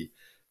 Kennedy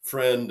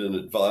friend and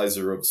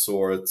advisor of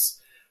sorts,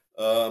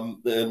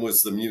 and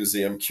was the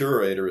museum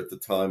curator at the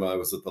time I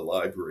was at the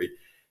library.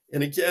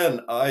 And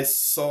again, I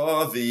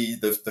saw the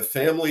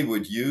family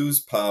would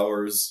use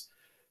Powers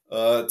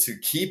to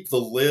keep the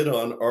lid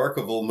on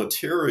archival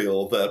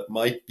material that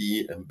might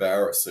be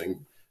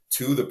embarrassing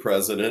to the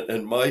president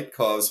and might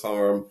cause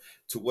harm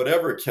to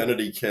whatever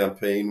Kennedy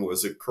campaign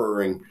was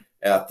occurring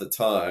at the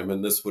time.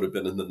 And this would have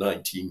been in the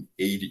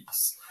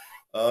 1980s.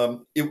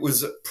 It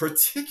was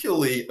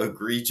particularly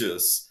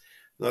egregious,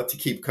 not to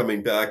keep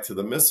coming back to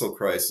the missile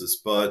crisis,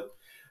 but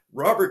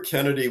Robert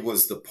Kennedy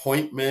was the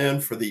point man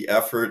for the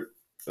effort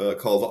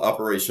called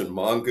Operation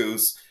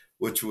Mongoose,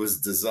 which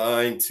was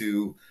designed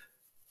to,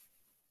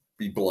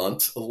 be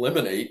blunt,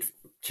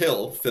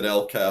 kill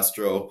Fidel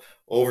Castro,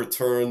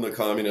 overturn the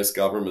communist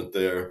government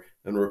there,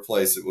 and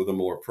replace it with a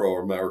more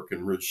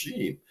pro-American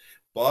regime.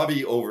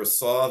 Bobby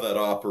oversaw that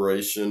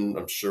operation,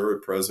 I'm sure,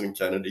 at President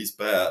Kennedy's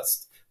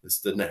behest. This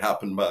didn't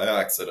happen by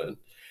accident.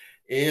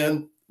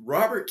 And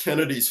Robert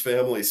Kennedy's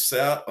family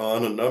sat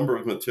on a number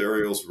of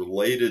materials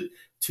related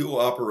to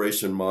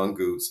Operation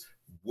Mongoose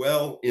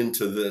well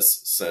into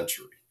this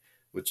century,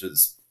 which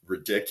is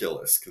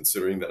ridiculous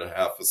considering that a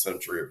half a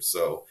century or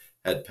so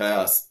had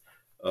passed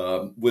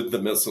with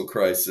the missile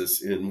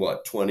crisis in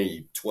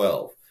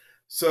 2012.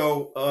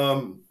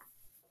 So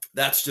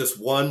that's just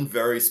one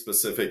very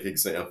specific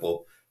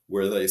example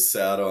where they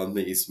sat on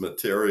these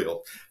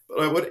material. But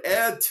I would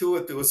add to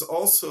it, there was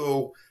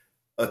also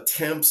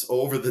attempts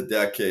over the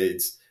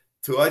decades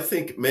to, I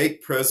think,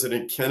 make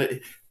President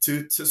Kennedy,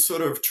 to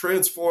sort of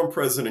transform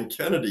President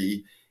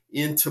Kennedy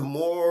into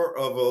more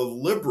of a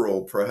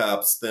liberal,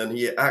 perhaps, than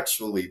he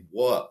actually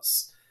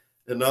was.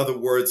 In other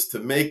words, to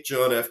make the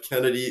John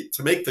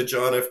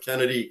F.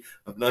 Kennedy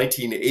of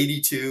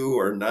 1982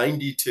 or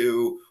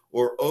 92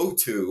 or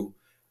 02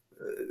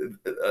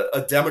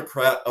 a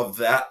Democrat of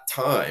that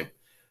time.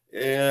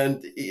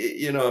 And,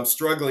 I'm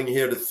struggling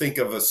here to think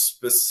of a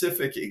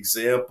specific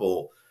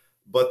example,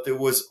 but there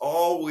was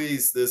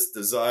always this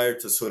desire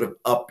to sort of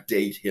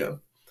update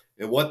him.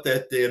 And what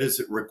that did is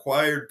it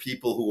required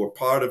people who were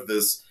part of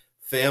this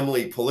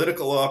family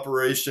political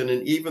operation,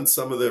 and even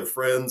some of their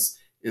friends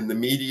in the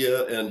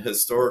media and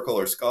historical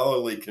or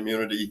scholarly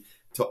community,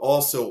 to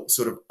also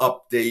sort of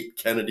update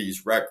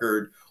Kennedy's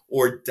record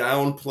or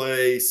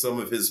downplay some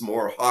of his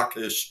more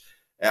hawkish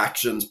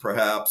actions,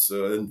 perhaps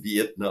in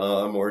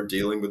Vietnam or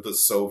dealing with the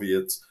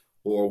Soviets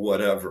or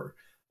whatever.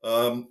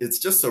 It's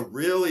just a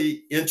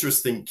really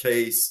interesting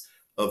case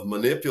of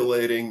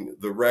manipulating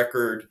the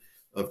record,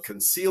 of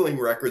concealing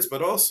records,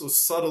 but also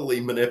subtly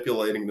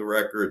manipulating the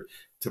record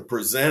to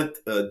present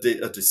a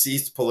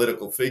deceased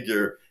political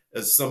figure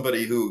as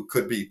somebody who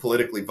could be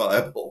politically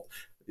viable,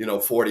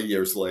 40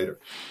 years later.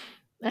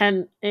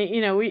 And,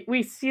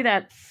 we see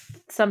that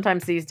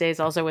sometimes these days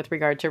also with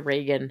regard to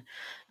Reagan.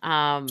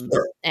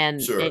 Sure.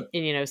 And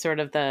sort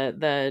of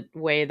the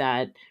way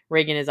that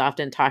Reagan is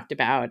often talked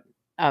about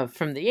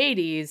from the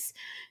 80s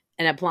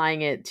and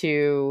applying it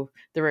to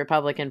the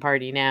Republican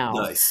Party now.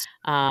 Nice.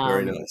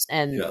 Very nice.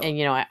 And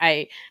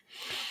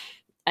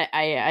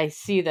I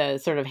see the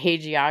sort of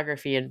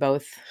hagiography in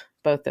both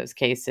those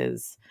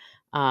cases,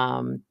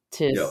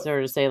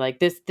 sort of say like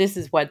this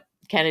is what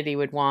Kennedy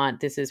would want,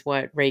 this is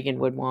what Reagan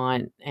would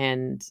want,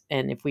 and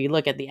if we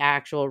look at the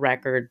actual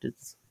record,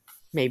 it's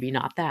maybe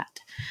not that.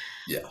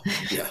 Yeah,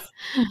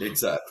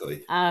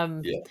 exactly.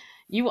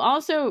 You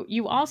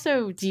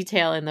also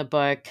detail in the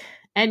book,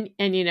 and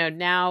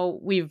now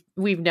we've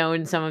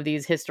known some of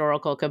these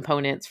historical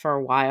components for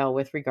a while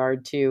with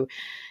regard to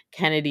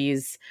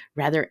Kennedy's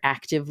rather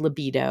active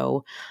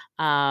libido,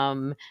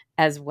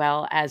 as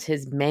well as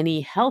his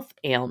many health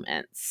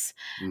ailments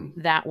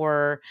that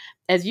were,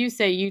 as you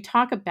say, you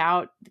talk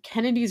about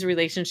Kennedy's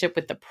relationship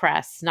with the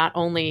press, not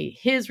only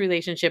his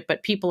relationship,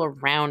 but people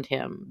around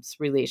him's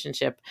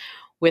relationship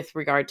with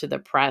regard to the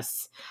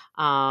press,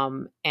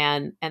 and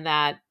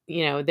that,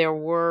 you know, there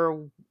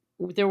were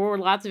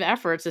lots of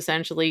efforts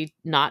essentially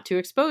not to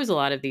expose a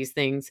lot of these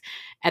things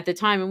at the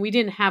time, and we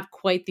didn't have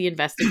quite the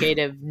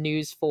investigative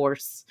news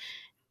force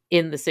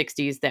in the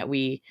 60s that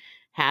we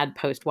had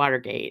post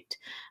Watergate.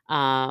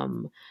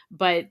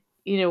 But,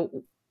 you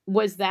know,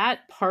 was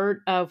that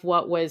part of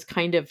what was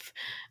kind of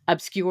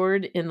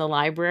obscured in the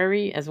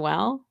library as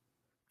well?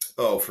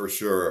 Oh, for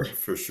sure,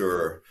 for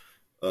sure.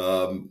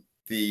 In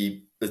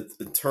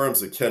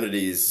terms of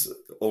Kennedy's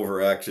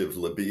overactive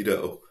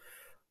libido,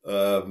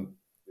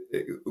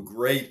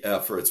 great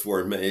efforts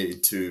were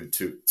made to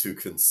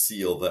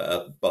conceal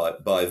that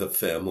by the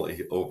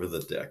family over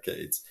the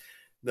decades.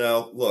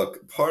 Now,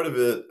 look, part of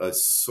it I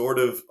sort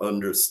of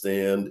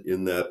understand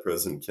in that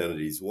President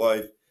Kennedy's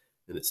wife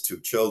and his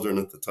 2 children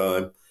at the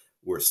time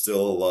were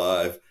still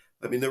alive.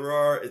 I mean, there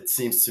are, it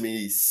seems to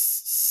me,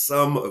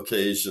 some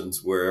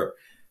occasions where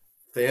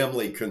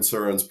family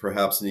concerns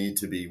perhaps need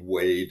to be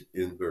weighed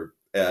in or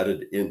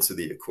added into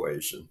the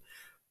equation.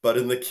 But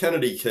in the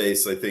Kennedy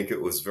case, I think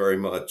it was very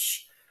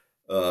much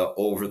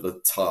over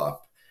the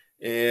top.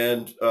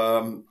 And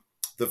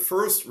the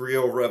first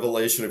real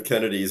revelation of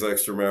Kennedy's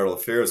extramarital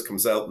affairs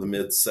comes out in the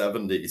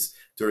mid-70s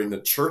during the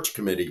Church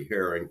Committee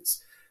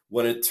hearings,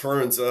 when it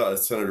turns out,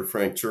 Senator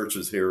Frank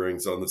Church's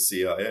hearings on the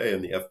CIA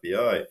and the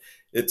FBI,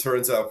 it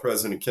turns out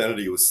President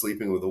Kennedy was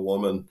sleeping with a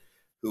woman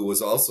who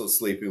was also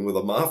sleeping with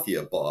a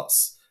mafia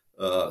boss,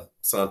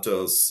 Sam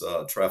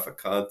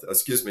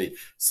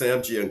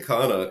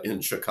Giancana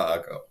in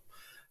Chicago.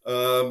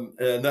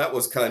 And that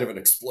was kind of an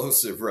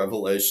explosive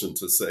revelation,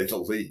 to say the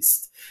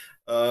least.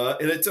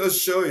 And it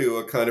does show you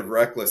a kind of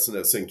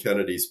recklessness in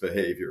Kennedy's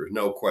behavior,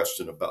 no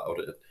question about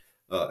it,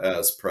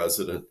 as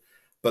president.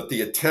 But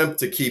the attempt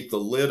to keep the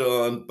lid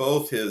on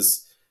both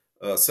his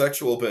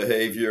sexual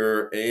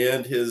behavior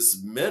and his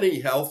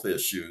many health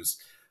issues,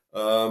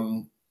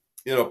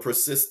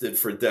 persisted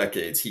for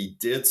decades. He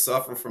did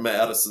suffer from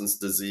Addison's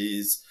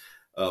disease,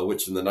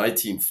 which in the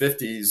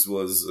 1950s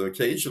was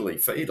occasionally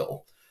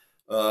fatal.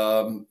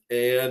 And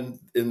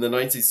in the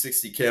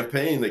 1960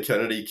 campaign, the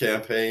Kennedy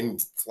campaign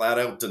flat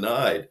out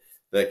denied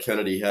that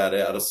Kennedy had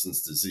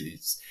Addison's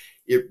disease.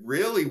 It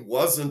really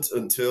wasn't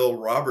until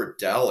Robert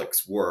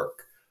Dallack's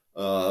work.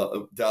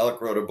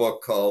 Dallack wrote a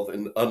book called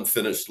An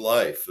Unfinished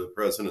Life, the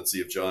presidency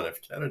of John F.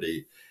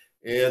 Kennedy.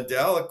 And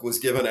Dallack was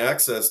given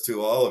access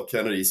to all of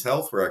Kennedy's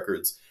health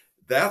records.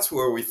 That's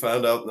where we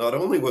found out not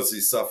only was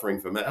he suffering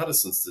from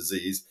Addison's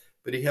disease,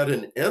 but he had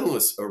an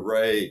endless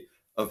array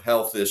of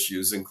health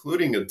issues,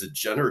 including a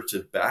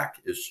degenerative back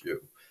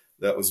issue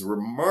that was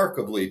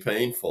remarkably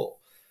painful.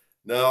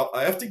 Now,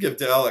 I have to give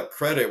Dallack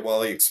credit.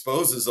 While he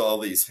exposes all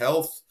these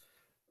health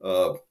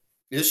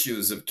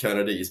issues of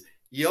Kennedy's,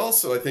 he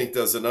also, I think,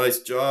 does a nice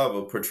job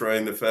of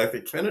portraying the fact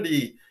that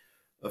Kennedy,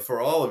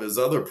 for all of his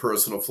other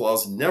personal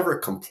flaws, never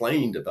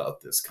complained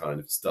about this kind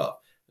of stuff.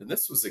 And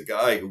this was a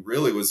guy who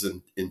really was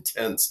in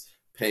intense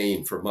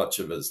pain for much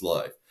of his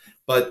life.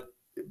 But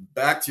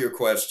back to your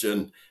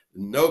question,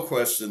 no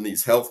question,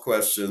 these health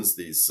questions,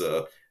 these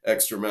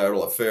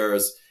extramarital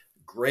affairs,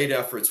 great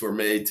efforts were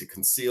made to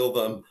conceal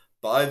them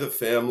by the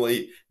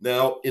family.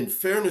 Now, in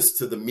fairness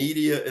to the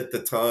media at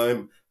the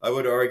time, I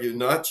would argue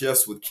not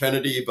just with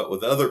Kennedy, but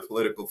with other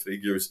political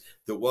figures,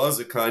 there was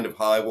a kind of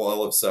high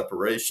wall of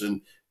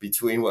separation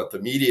between what the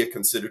media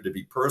considered to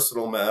be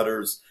personal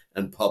matters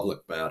and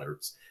public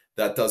matters.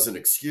 That doesn't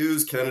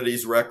excuse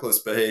Kennedy's reckless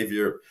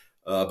behavior,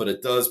 but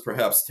it does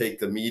perhaps take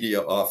the media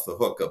off the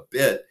hook a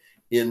bit,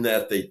 in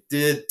that they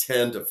did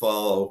tend to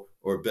follow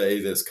or obey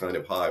this kind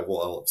of high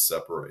wall of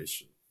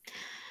separation.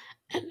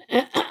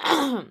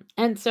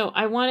 And so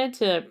I wanted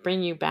to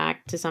bring you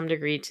back to some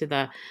degree to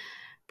the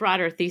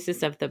broader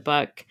thesis of the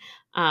book.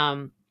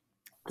 So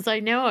I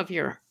know of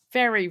your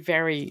very,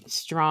 very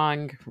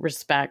strong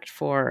respect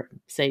for,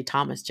 say,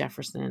 Thomas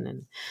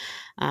Jefferson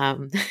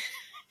and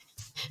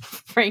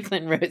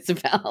Franklin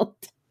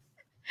Roosevelt.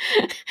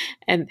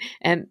 and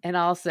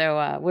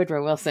also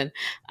Woodrow Wilson,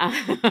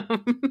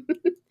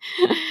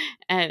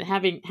 and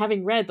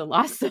having read The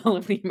Lost Soul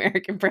of the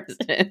American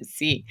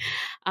Presidency,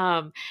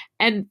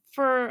 and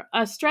for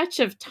a stretch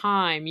of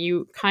time,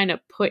 you kind of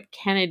put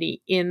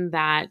Kennedy in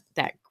that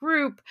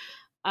group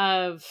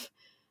of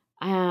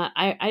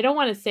I don't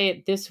want to say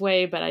it this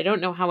way, but I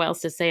don't know how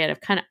else to say it, of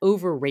kind of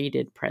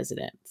overrated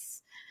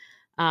presidents.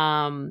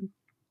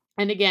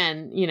 And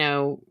again,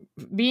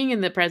 being in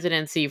the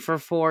presidency for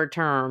 4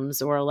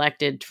 terms or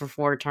elected for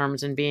 4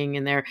 terms and being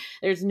in there,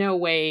 there's no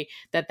way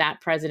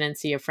that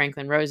presidency of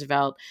Franklin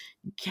Roosevelt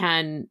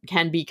can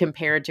be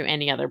compared to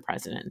any other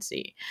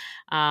presidency.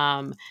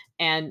 And,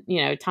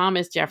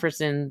 Thomas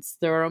Jefferson's,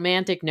 the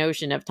romantic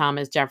notion of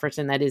Thomas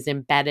Jefferson that is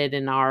embedded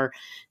in our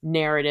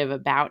narrative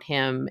about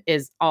him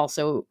is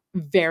also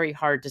very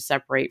hard to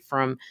separate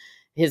from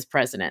his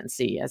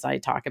presidency, as I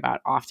talk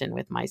about often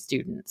with my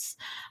students.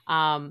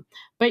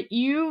 But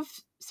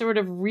you've sort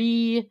of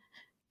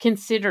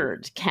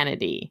reconsidered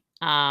Kennedy,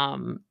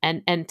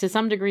 and to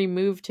some degree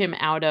moved him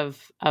out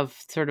of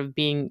sort of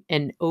being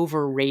an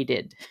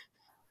overrated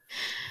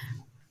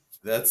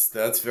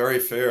That's very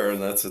fair,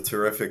 and that's a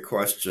terrific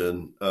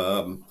question.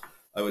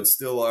 I would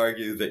still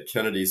argue that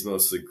Kennedy's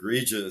most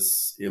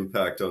egregious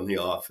impact on the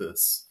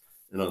office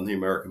and on the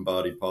American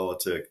body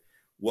politic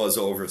was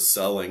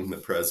overselling the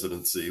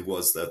presidency,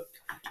 was that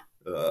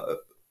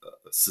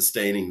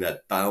sustaining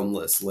that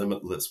boundless,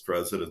 limitless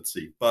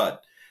presidency.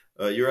 But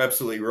you're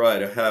absolutely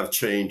right. I have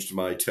changed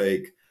my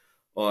take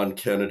on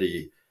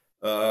Kennedy.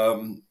 A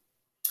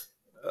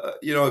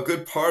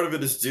good part of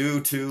it is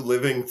due to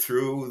living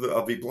through,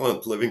 I'll be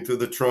blunt, living through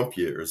the Trump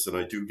years. And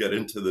I do get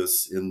into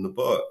this in the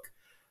book.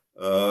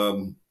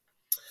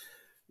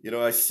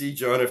 I see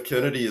John F.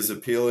 Kennedy as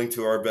appealing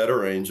to our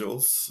better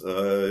angels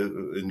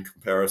in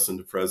comparison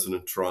to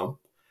President Trump.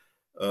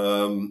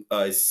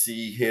 I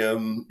see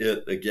him,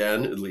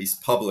 again, at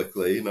least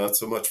publicly, not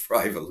so much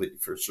privately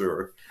for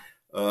sure,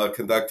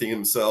 conducting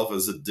himself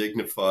as a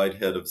dignified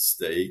head of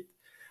state.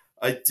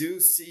 I do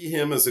see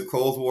him as a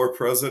Cold War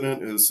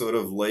president who sort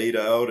of laid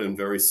out in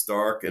very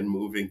stark and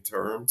moving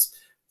terms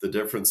the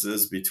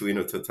differences between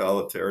a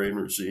totalitarian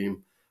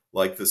regime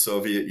like the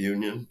Soviet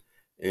Union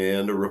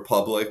and a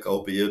republic,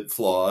 albeit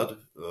flawed,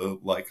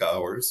 like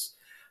ours.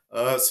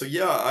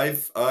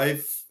 I've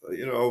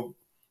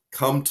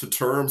come to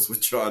terms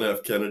with John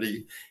F.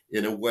 Kennedy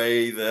in a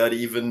way that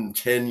even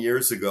 10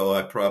 years ago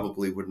I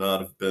probably would not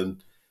have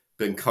been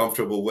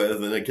comfortable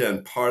with. And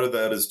again, part of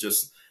that is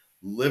just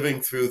living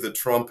through the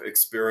Trump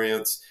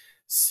experience,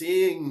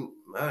 seeing,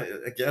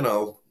 again,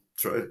 I'll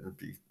try to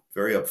be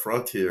very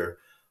upfront here,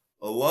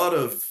 a lot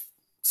of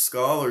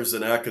scholars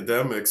and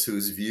academics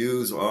whose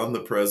views on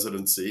the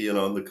presidency and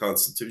on the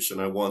Constitution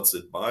I once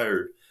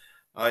admired,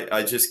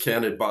 I just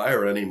can't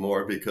admire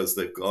anymore because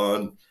they've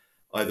gone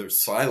either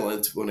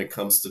silent when it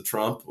comes to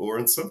Trump or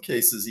in some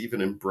cases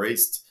even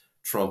embraced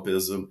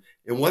Trumpism.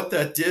 And what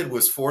that did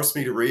was force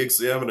me to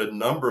re-examine a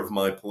number of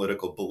my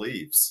political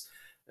beliefs.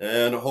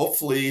 And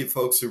hopefully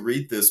folks who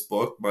read this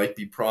book might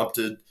be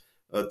prompted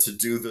to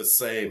do the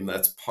same.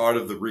 That's part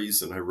of the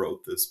reason I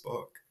wrote this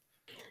book.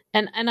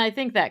 And I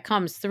think that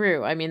comes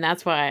through. I mean,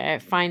 that's why I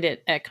find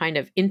it a kind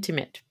of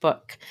intimate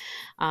book,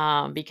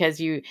 because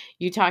you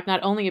talk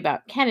not only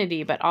about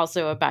Kennedy, but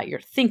also about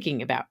your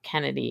thinking about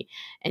Kennedy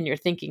and your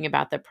thinking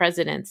about the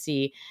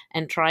presidency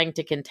and trying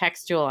to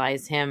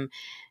contextualize him,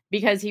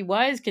 because he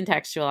was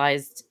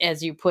contextualized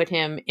as you put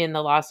him in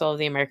the Lost Soul of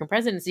the American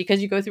Presidency,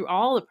 because you go through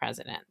all the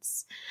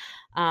presidents.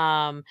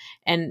 And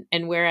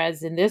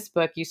whereas in this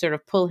book, you sort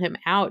of pull him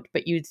out,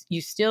 but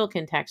you still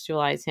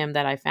contextualize him,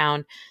 that I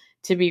found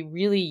to be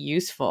really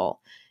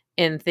useful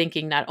in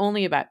thinking not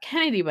only about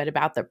Kennedy, but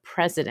about the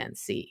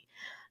presidency.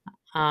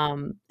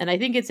 And I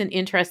think it's an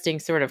interesting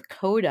sort of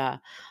coda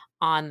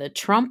on the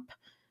Trump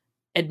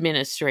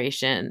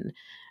administration,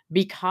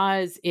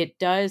 because it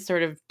does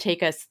sort of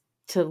take us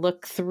to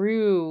look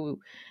through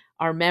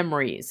our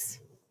memories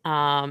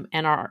and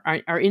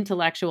our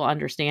intellectual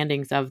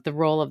understandings of the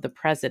role of the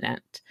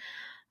president.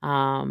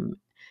 And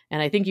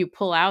I think you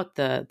pull out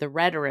the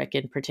rhetoric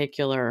in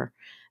particular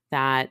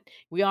that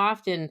we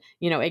often,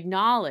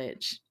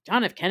 acknowledge.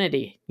 John F.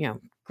 Kennedy,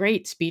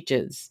 great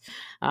speeches,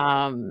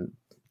 blah,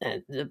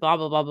 blah,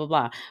 blah, blah,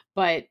 blah.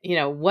 But,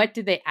 what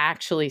did they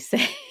actually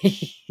say?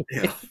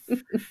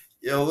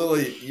 Yeah,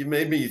 Lily, you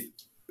made me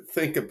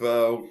think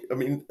about,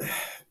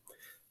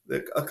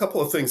 a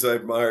couple of things I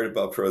admired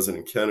about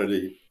President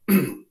Kennedy.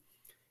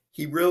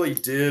 He really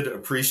did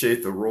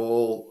appreciate the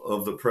role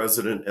of the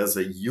president as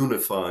a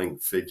unifying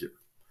figure.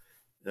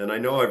 And I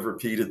know I've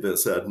repeated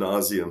this ad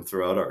nauseum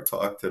throughout our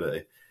talk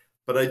today,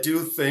 but I do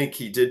think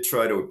he did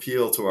try to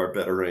appeal to our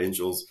better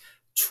angels,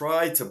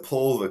 try to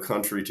pull the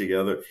country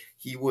together.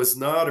 He was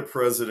not a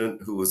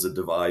president who was a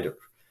divider.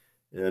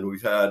 And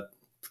we've had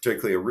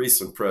particularly a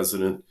recent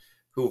president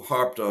who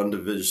harped on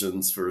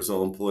divisions for his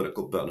own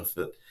political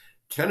benefit.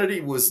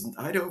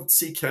 I don't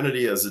see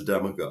Kennedy as a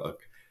demagogue.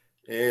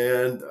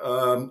 And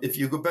if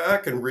you go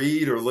back and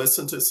read or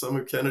listen to some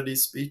of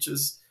Kennedy's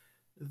speeches,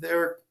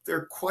 they're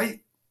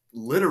quite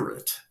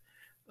literate.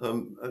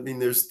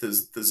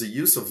 There's a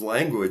use of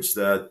language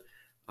that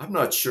I'm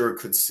not sure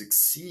could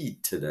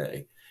succeed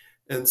today.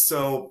 And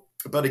so,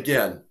 but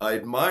again, I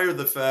admire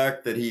the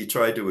fact that he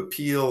tried to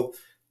appeal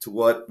to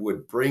what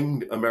would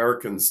bring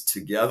Americans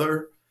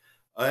together.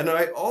 And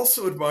I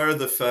also admire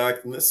the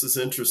fact, and this is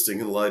interesting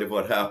in light of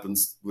what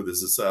happens with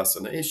his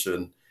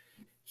assassination,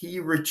 he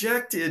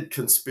rejected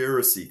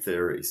conspiracy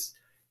theories.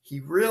 He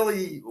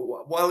really,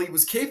 while he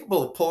was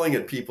capable of pulling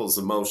at people's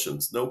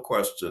emotions, no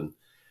question,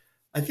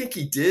 I think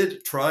he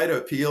did try to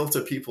appeal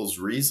to people's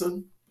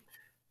reason.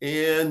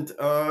 And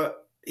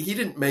he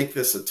didn't make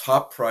this a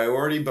top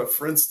priority. But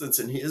for instance,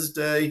 in his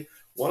day,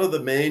 one of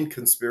the main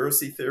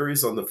conspiracy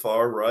theories on the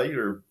far right,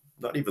 or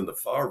not even the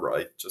far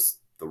right, just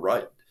the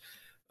right,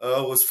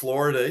 was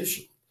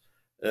fluoridation.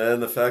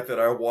 And the fact that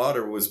our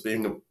water was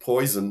being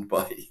poisoned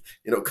by,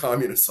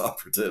 communist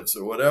operatives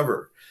or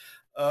whatever.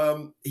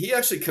 He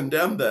actually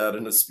condemned that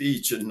in a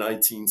speech in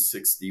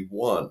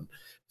 1961.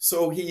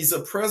 So he's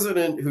a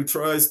president who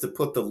tries to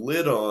put the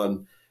lid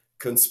on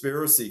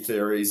conspiracy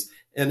theories.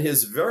 And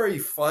his very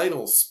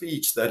final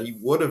speech that he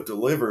would have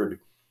delivered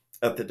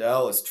at the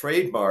Dallas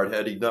Trade Mart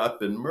had he not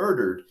been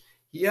murdered,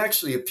 he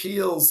actually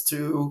appeals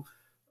to,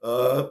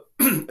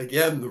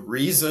 again, the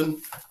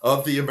reason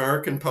of the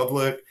American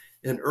public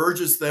and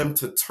urges them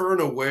to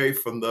turn away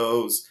from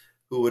those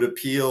who would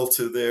appeal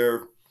to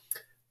their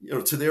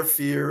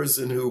fears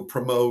and who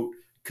promote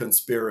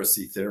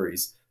conspiracy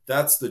theories.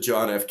 That's the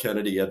John F.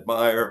 Kennedy I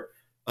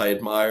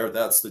admire.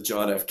 That's the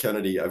John F.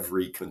 Kennedy I've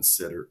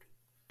reconsidered.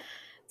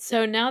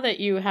 So now that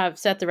you have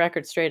set the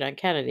record straight on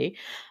Kennedy,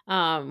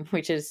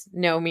 which is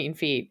no mean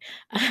feat,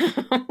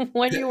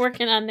 what are you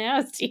working on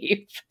now,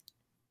 Steve?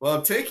 Well,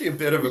 I'm taking a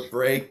bit of a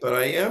break, but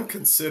I am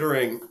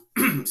considering,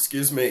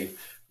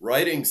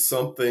 writing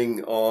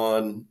something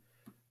on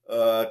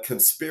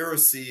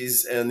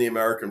conspiracies and the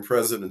American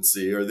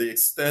presidency, or the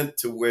extent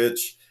to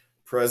which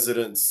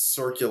presidents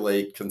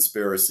circulate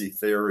conspiracy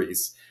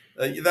theories.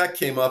 That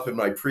came up in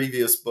my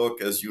previous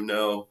book, as you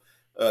know.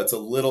 It's a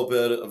little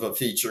bit of a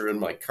feature in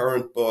my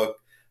current book,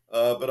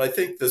 but I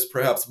think there's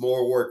perhaps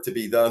more work to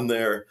be done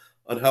there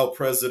on how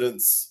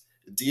presidents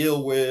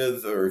deal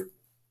with, or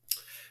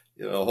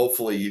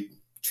hopefully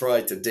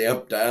try to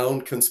damp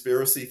down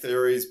conspiracy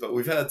theories. But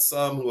we've had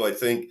some who I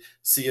think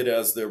see it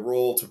as their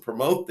role to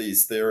promote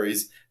these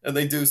theories, and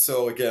they do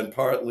so, again,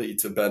 partly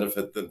to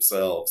benefit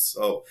themselves.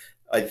 So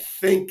I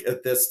think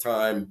at this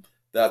time,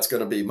 that's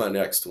going to be my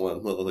next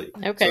one, Lily.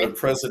 Okay. So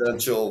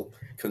presidential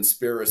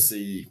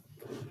conspiracy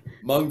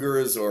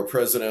mongers or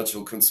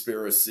presidential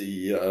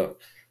conspiracy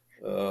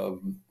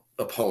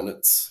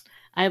opponents.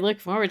 I look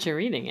forward to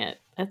reading it.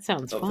 That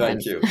sounds fun.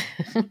 Thank you.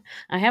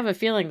 I have a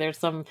feeling there's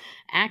some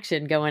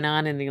action going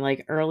on in the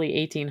early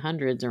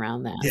 1800s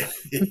around that. Yeah,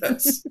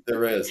 yes,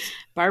 there is.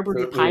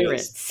 Barbary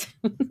pirates,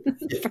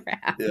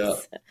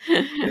 perhaps.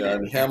 Yeah,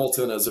 and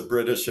Hamilton as a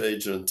British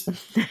agent.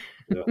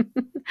 Yeah.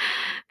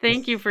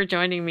 Thank you for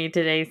joining me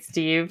today,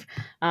 Steve,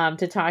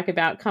 to talk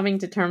about Coming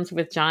to Terms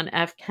with John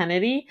F.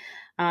 Kennedy,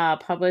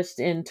 published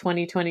in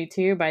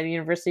 2022 by the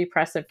University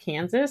Press of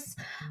Kansas.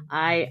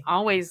 I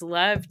always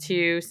love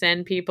to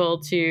send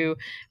people to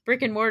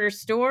brick and mortar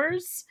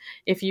stores.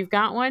 If you've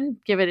got one,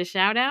 give it a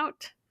shout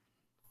out.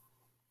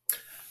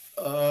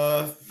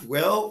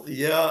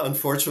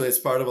 Unfortunately, it's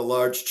part of a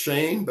large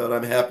chain, but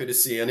I'm happy to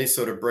see any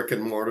sort of brick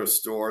and mortar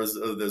stores.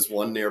 There's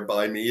one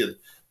nearby me at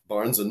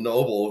Barnes and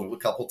Noble, a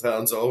couple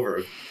towns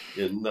over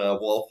in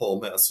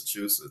Walpole,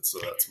 Massachusetts. So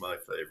that's my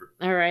favorite.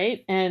 All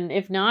right. And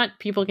if not,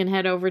 people can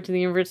head over to the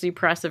University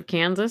Press of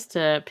Kansas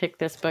to pick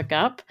this book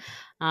up.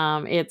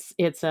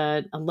 It's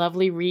a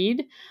lovely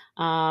read.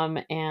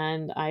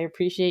 And I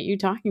appreciate you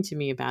talking to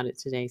me about it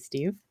today,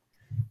 Steve.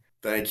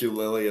 Thank you,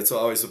 Lily. It's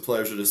always a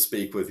pleasure to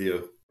speak with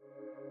you.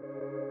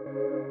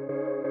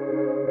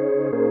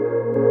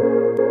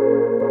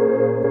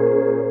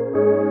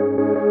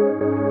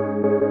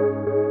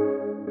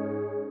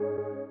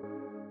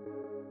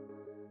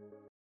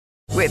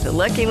 With the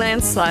Lucky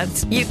Land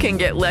Slots, you can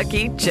get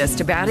lucky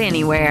just about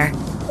anywhere.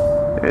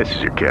 This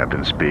is your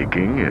captain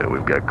speaking.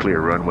 We've got clear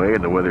runway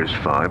and the weather's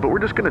fine, but we're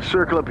just going to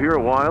circle up here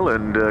a while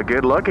and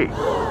get lucky.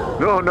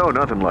 No,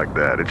 nothing like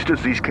that. It's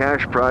just these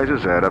cash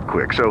prizes add up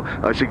quick. So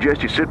I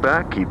suggest you sit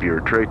back, keep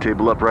your tray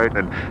table upright,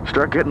 and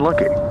start getting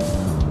lucky.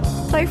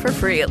 Play for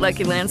free at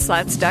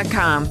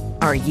LuckyLandSlots.com.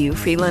 Are you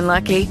feeling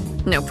lucky?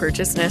 No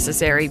purchase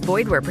necessary.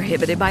 Void where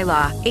prohibited by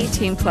law.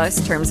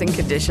 18+ terms and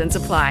conditions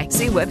apply.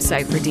 See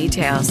website for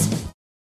details.